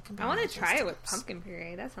 yeah, it can be. I want to try it with pumpkin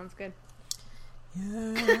puree. That sounds good.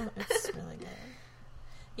 Yeah, it's really good.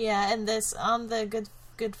 Yeah, and this, on the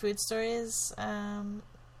Good Food Stories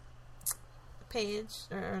page,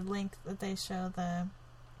 or link that they show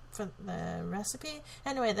for the recipe.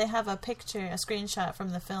 Anyway, they have a screenshot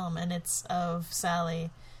from the film, and it's of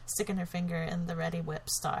Sally sticking her finger in the Ready Whip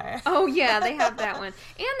star. Oh yeah, they have that one, and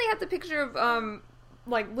they have the picture of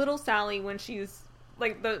like little Sally when she's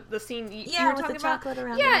like the scene you were talking about.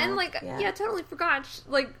 Totally forgot.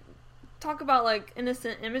 Talk about like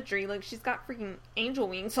innocent imagery. Like, she's got freaking angel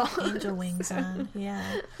wings on. Angel wings on,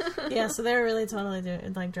 yeah. So they're really totally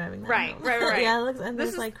driving that. Right. Yeah, and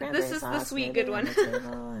this is the sweet good one.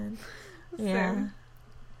 Yeah.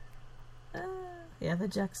 Yeah, the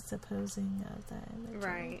juxtaposing of that imagery.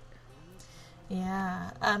 Right.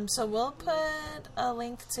 Yeah. So we'll put a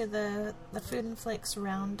link to the Food and Flakes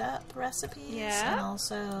Roundup recipes. Yeah. And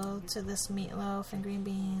also to this meatloaf and green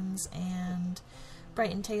beans and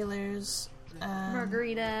Brighton Taylor's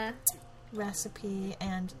Margarita recipe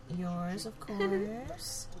and yours, of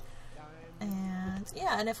course. And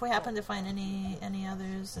yeah, and if we happen to find any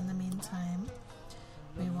others in the meantime,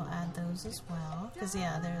 we will add those as well. Because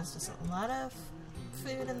yeah, there's just a lot of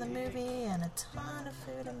food in the movie and a ton of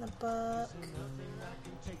food in the book.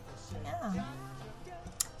 Yeah.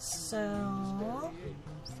 So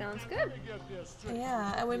Sounds good.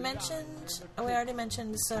 yeah, and we already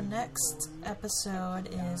mentioned, so next episode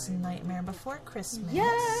is Nightmare Before Christmas.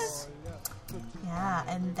 Yes! Yeah,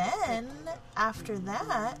 and then after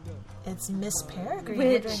that, it's Miss Peregrine.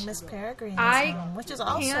 We're doing Miss Peregrine's Home, which is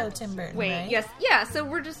also Tim Burton, right? Yes. Yeah, so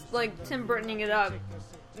we're just, like, Tim Burtoning it up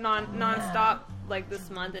non-stop, like, this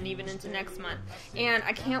month and even into next month. And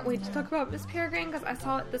I can't wait to talk about Miss Peregrine, because I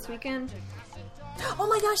saw it this weekend. Oh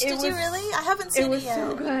my gosh, did you really? I haven't seen it yet. It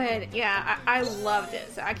was so good. Yeah, I loved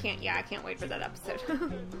it. So I can't wait for that episode.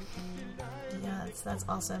 Yeah, that's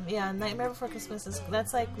awesome. Yeah, Nightmare Before Christmas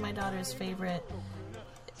that's like my daughter's favorite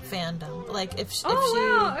fandom. Like if she is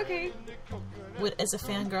a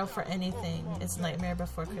fangirl for anything, it's Nightmare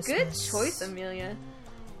Before Christmas. Good choice, Amelia.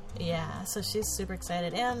 Yeah, so she's super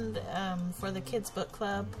excited. And for the kids book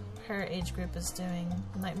club, her age group is doing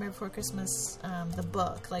Nightmare Before Christmas, the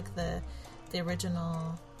book, like the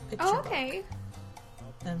original picture book.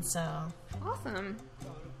 And so awesome.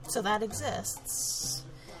 So that exists.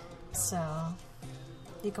 So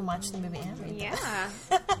you can watch the movie and read it. Yeah.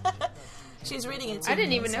 She's reading it to I didn't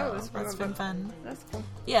me, even know it was from that's a been book. fun. That's cool.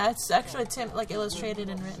 Yeah, it's actually illustrated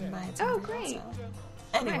and written by Tim. Oh, great. So.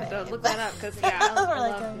 Anyway, I have to look that up because I we're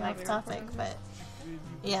like love going off Nightmare topic, Before. but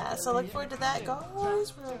yeah. So look forward to that,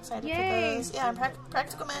 guys. We're excited Yay. for those. Yeah, and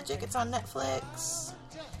Practical Magic. It's on Netflix.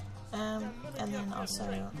 And then also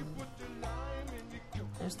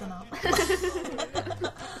there's the novel.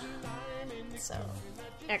 So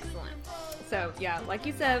excellent. So yeah, like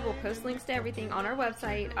you said, we'll post links to everything on our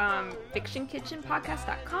website,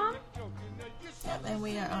 fictionkitchenpodcast.com. Yep, and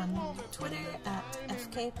we are on Twitter at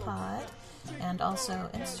FKPod, and also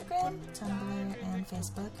Instagram, Tumblr, and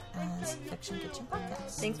Facebook as Fiction Kitchen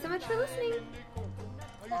Podcast. Thanks so much for listening.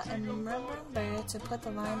 Yeah, and remember to put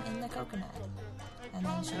the lime in the coconut. And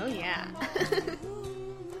then Oh yeah.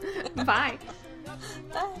 Bye.